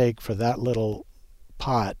does it take for that little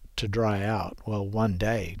pot to dry out? Well, 1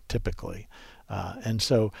 day typically. And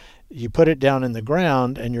so you put it down in the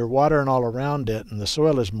ground and you're watering all around it and the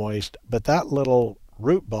soil is moist, but that little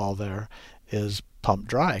root ball there is pumped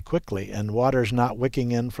dry quickly and water's not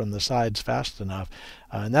wicking in from the sides fast enough.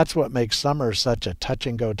 And that's what makes summer such a touch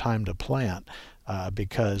and go time to plant,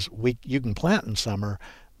 because you can plant in summer,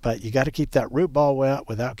 but you got to keep that root ball wet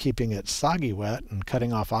without keeping it soggy wet and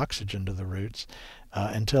cutting off oxygen to the roots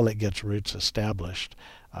until it gets roots established.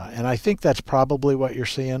 And I think that's probably what you're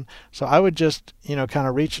seeing. So I would just, kind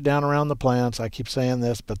of reach down around the plants. I keep saying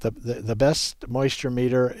this, but the best moisture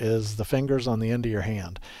meter is the fingers on the end of your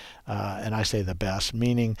hand. And I say the best,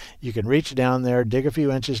 meaning you can reach down there, dig a few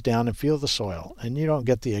inches down and feel the soil. And you don't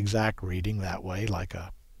get the exact reading that way like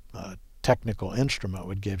a technical instrument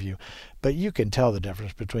would give you, but you can tell the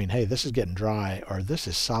difference between, hey, this is getting dry, or this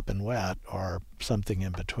is sopping wet, or something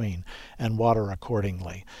in between, and water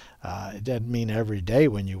accordingly. It doesn't mean every day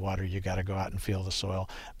when you water you got to go out and feel the soil,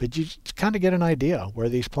 but you kind of get an idea where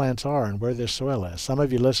these plants are and where this soil is. Some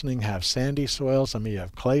of you listening have sandy soil, some of you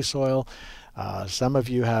have clay soil, some of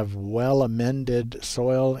you have well-amended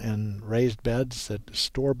soil in raised beds that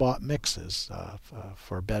store-bought mixes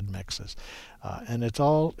for bed mixes, and it's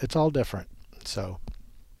all different. So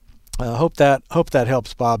hope that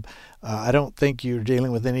helps, Bob. I don't think you're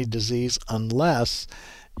dealing with any disease unless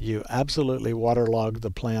you absolutely waterlog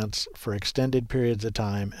the plants for extended periods of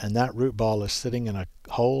time, and that root ball is sitting in a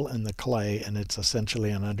hole in the clay, and it's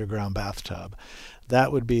essentially an underground bathtub.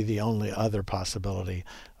 That would be the only other possibility,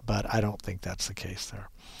 but I don't think that's the case there.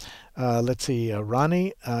 Let's see,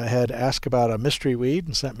 Ronnie had asked about a mystery weed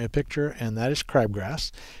and sent me a picture, and that is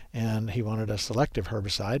crabgrass, and he wanted a selective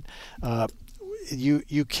herbicide.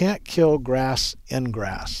 You can't kill grass in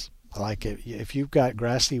grass. Like if you've got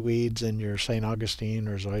grassy weeds in your St. Augustine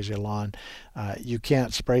or zoysia lawn, you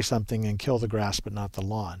can't spray something and kill the grass but not the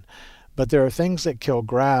lawn. But there are things that kill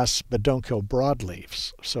grass but don't kill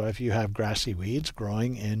broadleafs. So if you have grassy weeds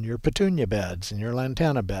growing in your petunia beds and your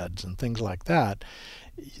lantana beds and things like that,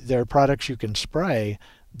 there are products you can spray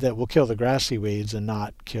that will kill the grassy weeds and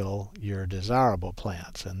not kill your desirable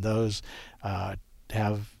plants. And those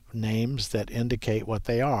have names that indicate what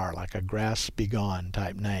they are, like a grass begone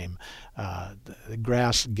type name,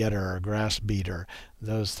 grass getter or grass beater,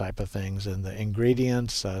 those type of things. And the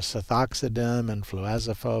ingredients, sethoxidin and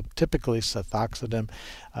fluazephope, typically sethoxidin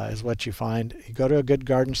is what you find. You go to a good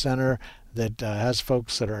garden center that has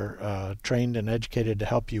folks that are trained and educated to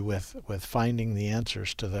help you with finding the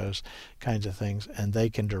answers to those kinds of things, and they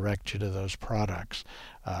can direct you to those products.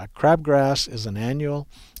 Crabgrass is an annual.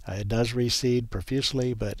 It does reseed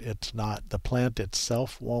profusely, but it's not, the plant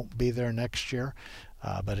itself won't be there next year,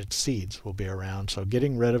 but its seeds will be around. So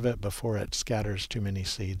getting rid of it before it scatters too many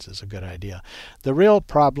seeds is a good idea. The real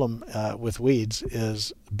problem with weeds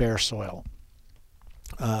is bare soil.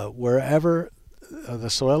 Wherever the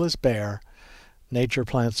soil is bare, nature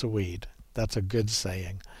plants a weed. That's a good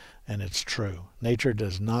saying, and it's true. Nature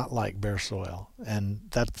does not like bare soil, and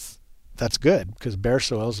that's good, because bare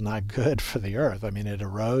soil is not good for the earth. I mean, it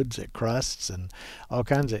erodes, it crusts, and all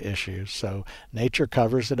kinds of issues. So nature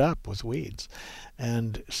covers it up with weeds.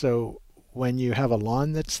 And so when you have a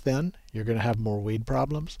lawn that's thin, you're going to have more weed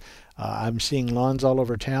problems. I'm seeing lawns all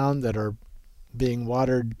over town that are being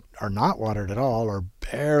watered or not watered at all or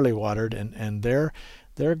barely watered, and they're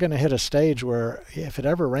going to hit a stage where if it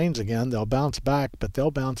ever rains again, they'll bounce back, but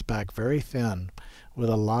they'll bounce back very thin with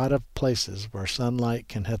a lot of places where sunlight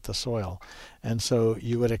can hit the soil. And so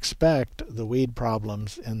you would expect the weed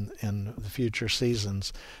problems in the future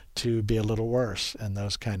seasons to be a little worse in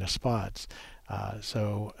those kind of spots.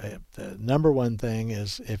 So the number one thing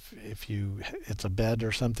is if it's a bed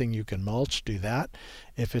or something you can mulch, do that.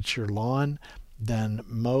 If it's your lawn, then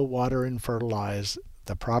mow, water, and fertilize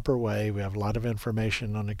the proper way. We have a lot of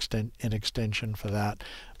information on in extension for that.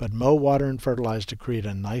 But mow, water, and fertilize to create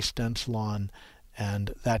a nice dense lawn,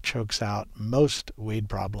 and that chokes out most weed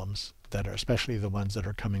problems that are, especially the ones that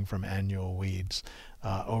are coming from annual weeds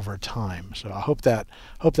over time. So I hope that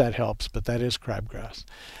helps, but that is crabgrass.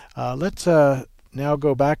 Let's now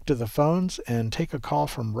go back to the phones and take a call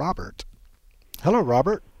from Robert. Hello,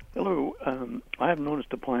 Robert. Hello. I have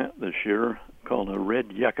noticed a plant this year called a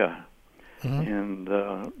red yucca, and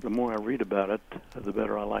the more I read about it, the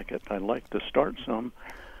better I like it. I'd like to start some.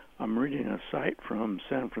 I'm reading a site from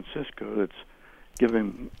San Francisco that's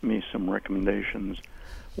giving me some recommendations.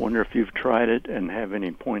 Wonder if you've tried it and have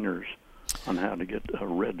any pointers on how to get a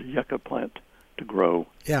red yucca plant to grow.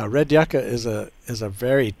 Yeah, red yucca is a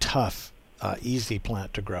very tough, easy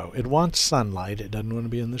plant to grow. It wants sunlight. It doesn't want to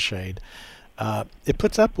be in the shade. It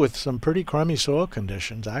puts up with some pretty crummy soil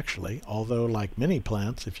conditions, actually, although like many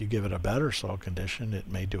plants, if you give it a better soil condition, it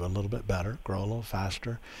may do a little bit better, grow a little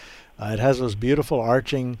faster. It has those beautiful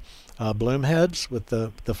arching bloom heads with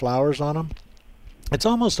the flowers on them. It's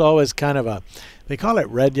almost always kind of they call it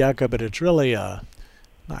red yucca, but it's really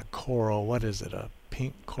not coral. What is it? A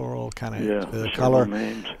pink coral kind of color.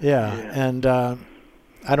 Names. Yeah, and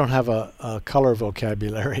I don't have a color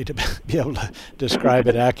vocabulary to be able to describe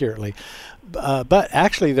it accurately. But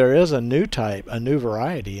actually there is a new type, a new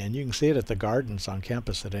variety, and you can see it at the gardens on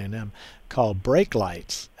campus at A&M, called brake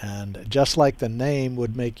lights. And just like the name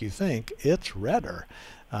would make you think, it's redder.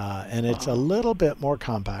 And it's a little bit more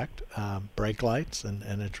compact, brake lights, and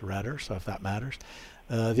it's redder, so if that matters.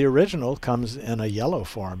 The original comes in a yellow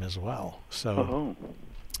form as well, so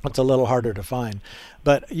it's a little harder to find.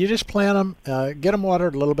 But you just plant them, get them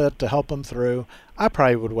watered a little bit to help them through. I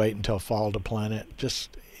probably would wait until fall to plant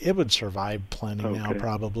it. It would survive planting now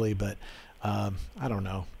probably, but I don't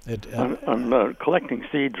know. I'm collecting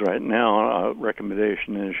seeds right now. A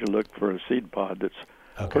recommendation is you look for a seed pod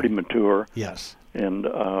that's pretty mature. Yes. And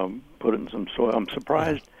put it in some soil. I'm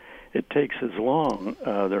surprised it takes as long.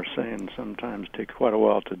 They're saying sometimes it takes quite a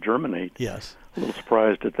while to germinate. Yes. A little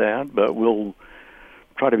surprised at that, but we'll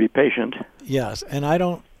try to be patient. Yes, and I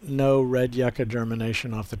don't know red yucca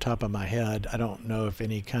germination off the top of my head. I don't know if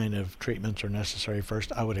any kind of treatments are necessary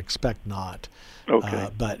first. I would expect not. Okay.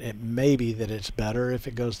 But it may be that it's better if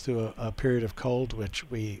it goes through a period of cold, which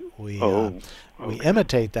we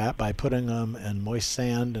imitate that by putting them in moist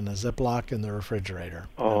sand in a Ziploc in the refrigerator.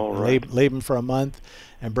 All right. Leave them for a month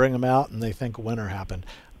and bring them out, and they think winter happened.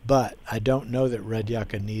 But I don't know that red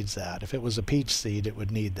yucca needs that. If it was a peach seed, it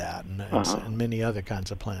would need that, and many other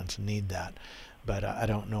kinds of plants need that. But I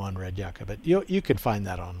don't know on red yucca. But you could find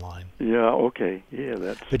that online. Yeah. Okay.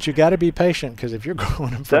 Yeah. But you got to be patient, because if you're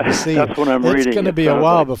growing them from the seed, that's what I'm reading. It's going to be a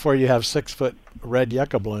while before you have 6-foot red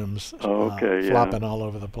yucca blooms flopping all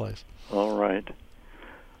over the place. All right.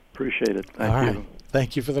 Appreciate it. Thank all you. Right.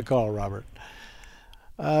 Thank you for the call, Robert.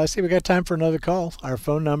 See, we got time for another call. Our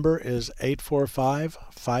phone number is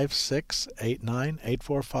 845-5689,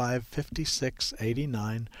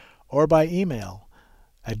 845-5689, or by email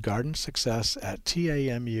at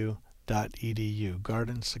gardensuccess@tamu.edu,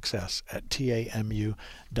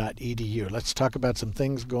 gardensuccess@tamu.edu. Let's talk about some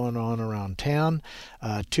things going on around town.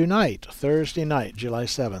 Tonight, Thursday night, July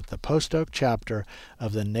 7th, the Post Oak chapter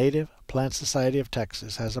of the Native Plant Society of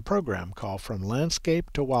Texas has a program called From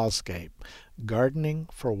Landscape to Wildscape, Gardening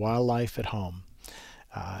for Wildlife at Home.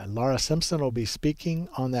 Laura Simpson will be speaking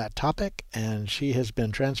on that topic, and she has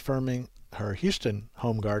been transforming her Houston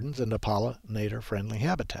home gardens into pollinator-friendly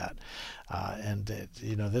habitat.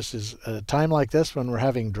 This is a time like this when we're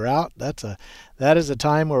having drought. That is a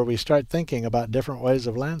time where we start thinking about different ways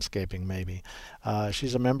of landscaping, maybe.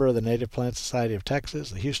 She's a member of the Native Plant Society of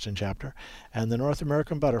Texas, the Houston chapter, and the North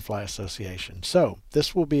American Butterfly Association. So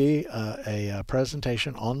this will be a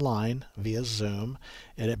presentation online via Zoom,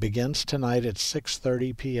 and it begins tonight at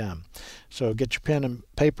 6:30 p.m. So get your pen and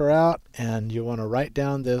paper out, and you want to write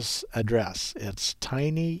down this address. It's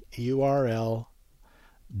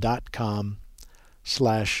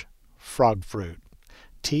tinyurl.com/frogfruit.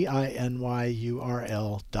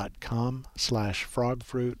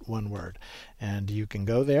 tinyurl.com/frogfruit, one word. And you can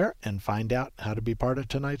go there and find out how to be part of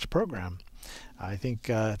tonight's program. I think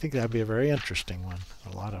that'd be a very interesting one.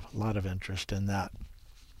 A lot of interest in that.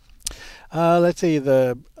 Let's see.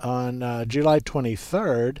 On July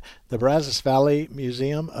 23rd, the Brazos Valley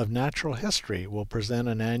Museum of Natural History will present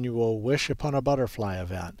an annual Wish Upon a Butterfly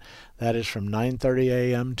event. That is from 9:30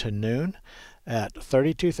 a.m. to noon at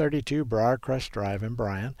 3232 Briarcrest Drive in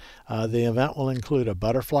Bryan. The event will include a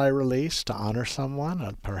butterfly release to honor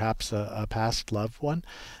someone, perhaps a past loved one.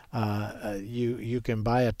 You can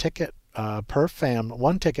buy a ticket per family.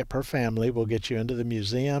 One ticket per family will get you into the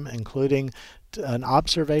museum, including an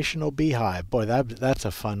observational beehive. Boy, that's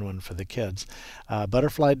a fun one for the kids.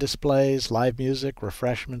 Butterfly displays, live music,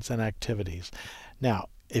 refreshments, and activities. Now,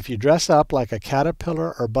 if you dress up like a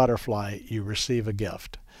caterpillar or butterfly, you receive a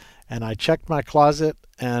gift. And I checked my closet,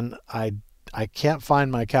 and I can't find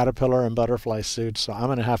my caterpillar and butterfly suits, so I'm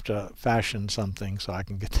going to have to fashion something so I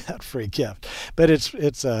can get that free gift. But it's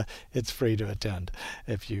free to attend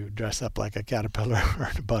if you dress up like a caterpillar or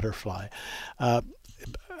a butterfly.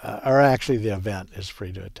 Or actually, the event is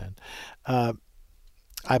free to attend. I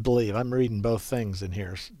believe I'm reading both things in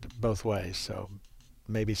here, both ways, so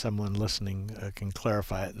maybe someone listening can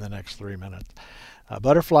clarify it in the next 3 minutes.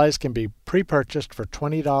 Butterflies can be pre-purchased for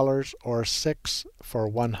 $20 or $6 for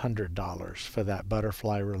 $100 for that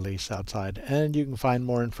butterfly release outside, and you can find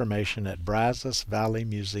more information at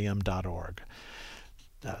brazosvalleymuseum.org.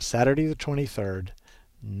 Saturday the 23rd,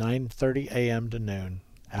 9:30 a.m. to noon,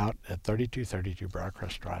 out at 3232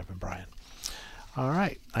 Briarcrest Drive in Bryan. All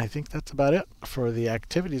right, I think that's about it for the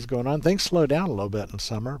activities going on. Things slow down a little bit in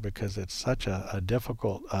summer because it's such a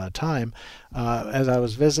difficult time. As I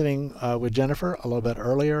was visiting with Jennifer a little bit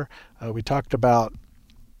earlier, we talked about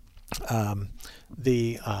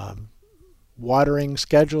the watering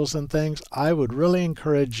schedules and things. I would really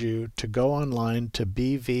encourage you to go online to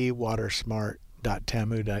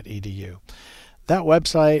bvwatersmart.tamu.edu. That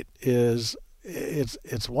website is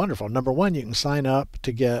it's wonderful. Number one, you can sign up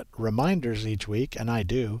to get reminders each week, and I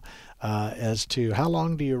do, as to how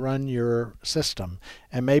long do you run your system.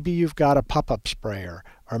 And maybe you've got a pop-up sprayer,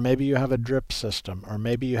 or maybe you have a drip system, or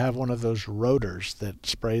maybe you have one of those rotors that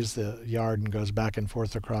sprays the yard and goes back and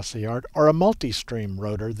forth across the yard, or a multi-stream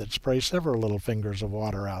rotor that sprays several little fingers of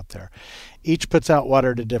water out there. Each puts out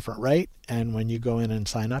water at a different rate, and when you go in and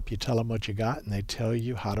sign up, you tell them what you got, and they tell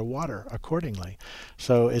you how to water accordingly.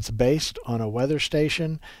 So it's based on a weather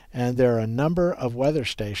station, and there are a number of weather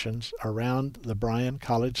stations around the Bryan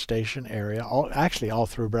College Station area, all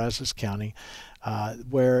through Brazos County,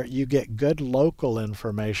 where you get good local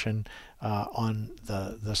information on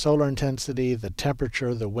the solar intensity, the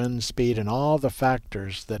temperature, the wind speed, and all the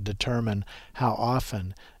factors that determine how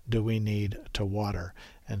often do we need to water.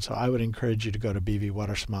 And so I would encourage you to go to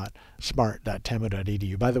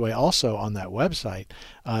bvwatersmart.tamu.edu. By the way, also on that website,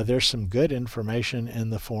 there's some good information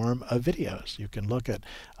in the form of videos. You can look at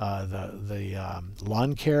the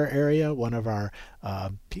lawn care area. One of our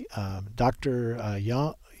Dr.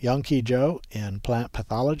 Yankee Joe in Plant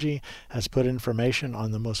Pathology has put information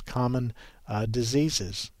on the most common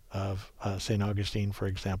diseases of St. Augustine, for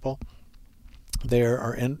example.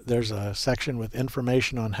 There's a section with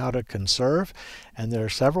information on how to conserve, and there are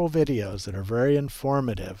several videos that are very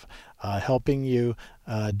informative, helping you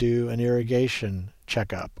do an irrigation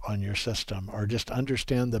checkup on your system or just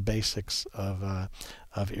understand the basics of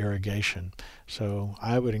irrigation. So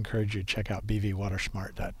I would encourage you to check out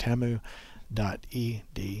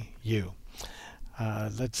bvwatersmart.tamu.edu.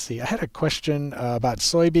 Let's see. I had a question about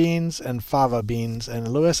soybeans and fava beans. And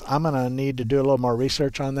Louis, I'm going to need to do a little more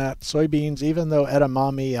research on that. Soybeans, even though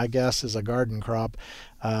edamame, I guess, is a garden crop,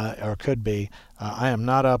 or could be, I am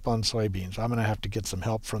not up on soybeans. I'm going to have to get some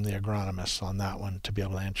help from the agronomists on that one to be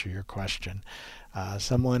able to answer your question.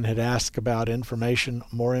 Someone had asked about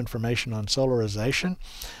more information on solarization.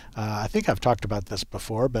 I think I've talked about this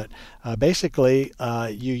before, but basically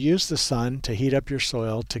you use the sun to heat up your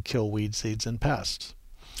soil to kill weed seeds and pests.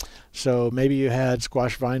 So maybe you had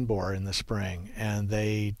squash vine borer in the spring, and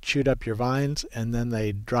they chewed up your vines, and then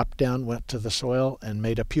they dropped down, went to the soil, and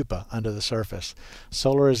made a pupa under the surface.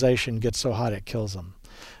 Solarization gets so hot it kills them.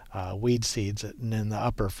 Weed seeds in the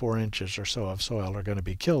upper 4 inches or so of soil are going to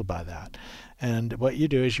be killed by that. And what you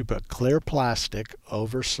do is you put clear plastic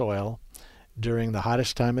over soil during the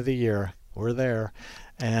hottest time of the year. We're there.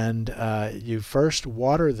 And you first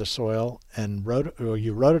water the soil and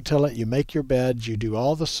you rototill it, you make your beds, you do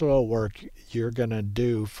all the soil work you're going to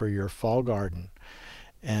do for your fall garden.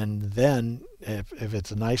 And then if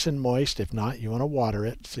it's nice and moist, if not, you want to water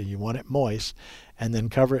it, so you want it moist, and then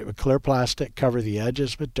cover it with clear plastic, cover the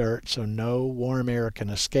edges with dirt so no warm air can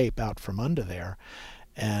escape out from under there.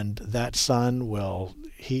 And that sun will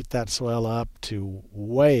heat that soil up to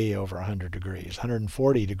way over 100 degrees,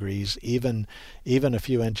 140 degrees, even a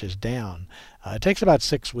few inches down. It takes about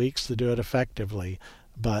 6 weeks to do it effectively,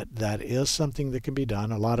 but that is something that can be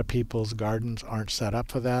done. A lot of people's gardens aren't set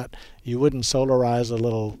up for that. You wouldn't solarize a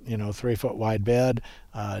little, 3-foot wide bed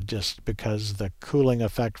just because the cooling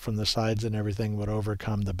effect from the sides and everything would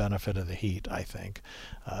overcome the benefit of the heat, I think.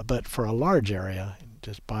 But for a large area,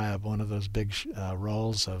 just buy one of those big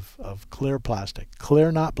rolls of clear plastic.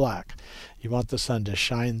 Clear, not black. You want the sun to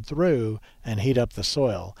shine through and heat up the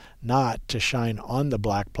soil, not to shine on the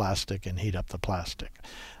black plastic and heat up the plastic.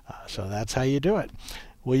 So that's how you do it.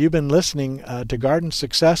 Well, you've been listening to Garden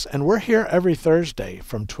Success, and we're here every Thursday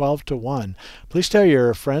from 12 to 1. Please tell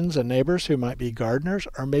your friends and neighbors who might be gardeners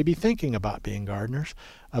or maybe thinking about being gardeners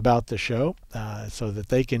about the show so that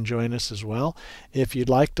they can join us as well. If you'd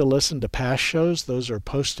like to listen to past shows, those are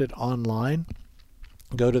posted online.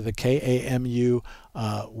 Go to the KAMU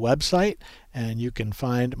website, and you can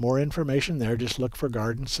find more information there. Just look for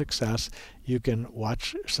Garden Success. You can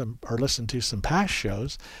watch some or listen to some past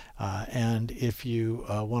shows, and if you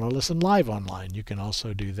want to listen live online, you can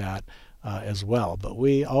also do that as well. But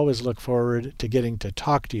we always look forward to getting to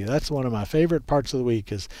talk to you. That's one of my favorite parts of the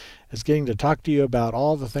week is getting to talk to you about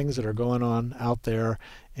all the things that are going on out there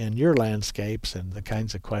in your landscapes and the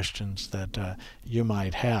kinds of questions that you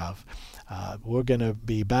might have. We're going to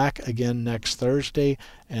be back again next Thursday,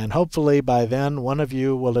 and hopefully by then one of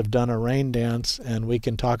you will have done a rain dance and we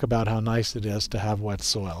can talk about how nice it is to have wet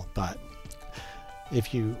soil. But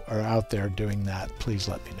if you are out there doing that, please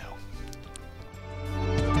let me know.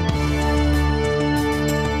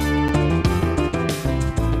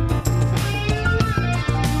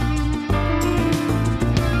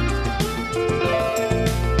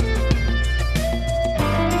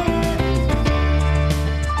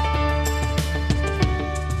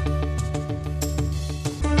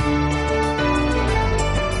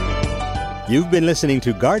 You've been listening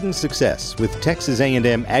to Garden Success with Texas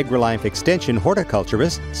A&M AgriLife Extension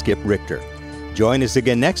horticulturist Skip Richter. Join us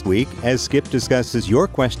again next week as Skip discusses your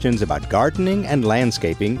questions about gardening and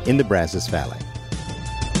landscaping in the Brazos Valley.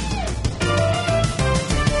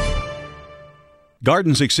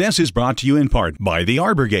 Garden Success is brought to you in part by the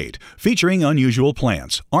Arbor Gate, featuring unusual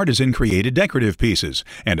plants, artisan-created decorative pieces,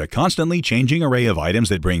 and a constantly changing array of items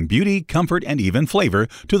that bring beauty, comfort, and even flavor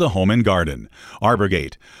to the home and garden. Arbor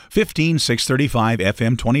Gate, 15635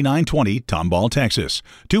 FM 2920, Tomball, Texas,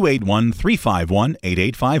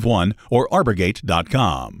 281-351-8851, or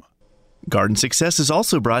arborgate.com. Garden Success is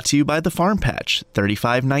also brought to you by The Farm Patch,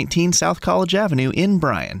 3519 South College Avenue in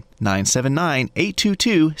Bryan,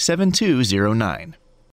 979-822-7209.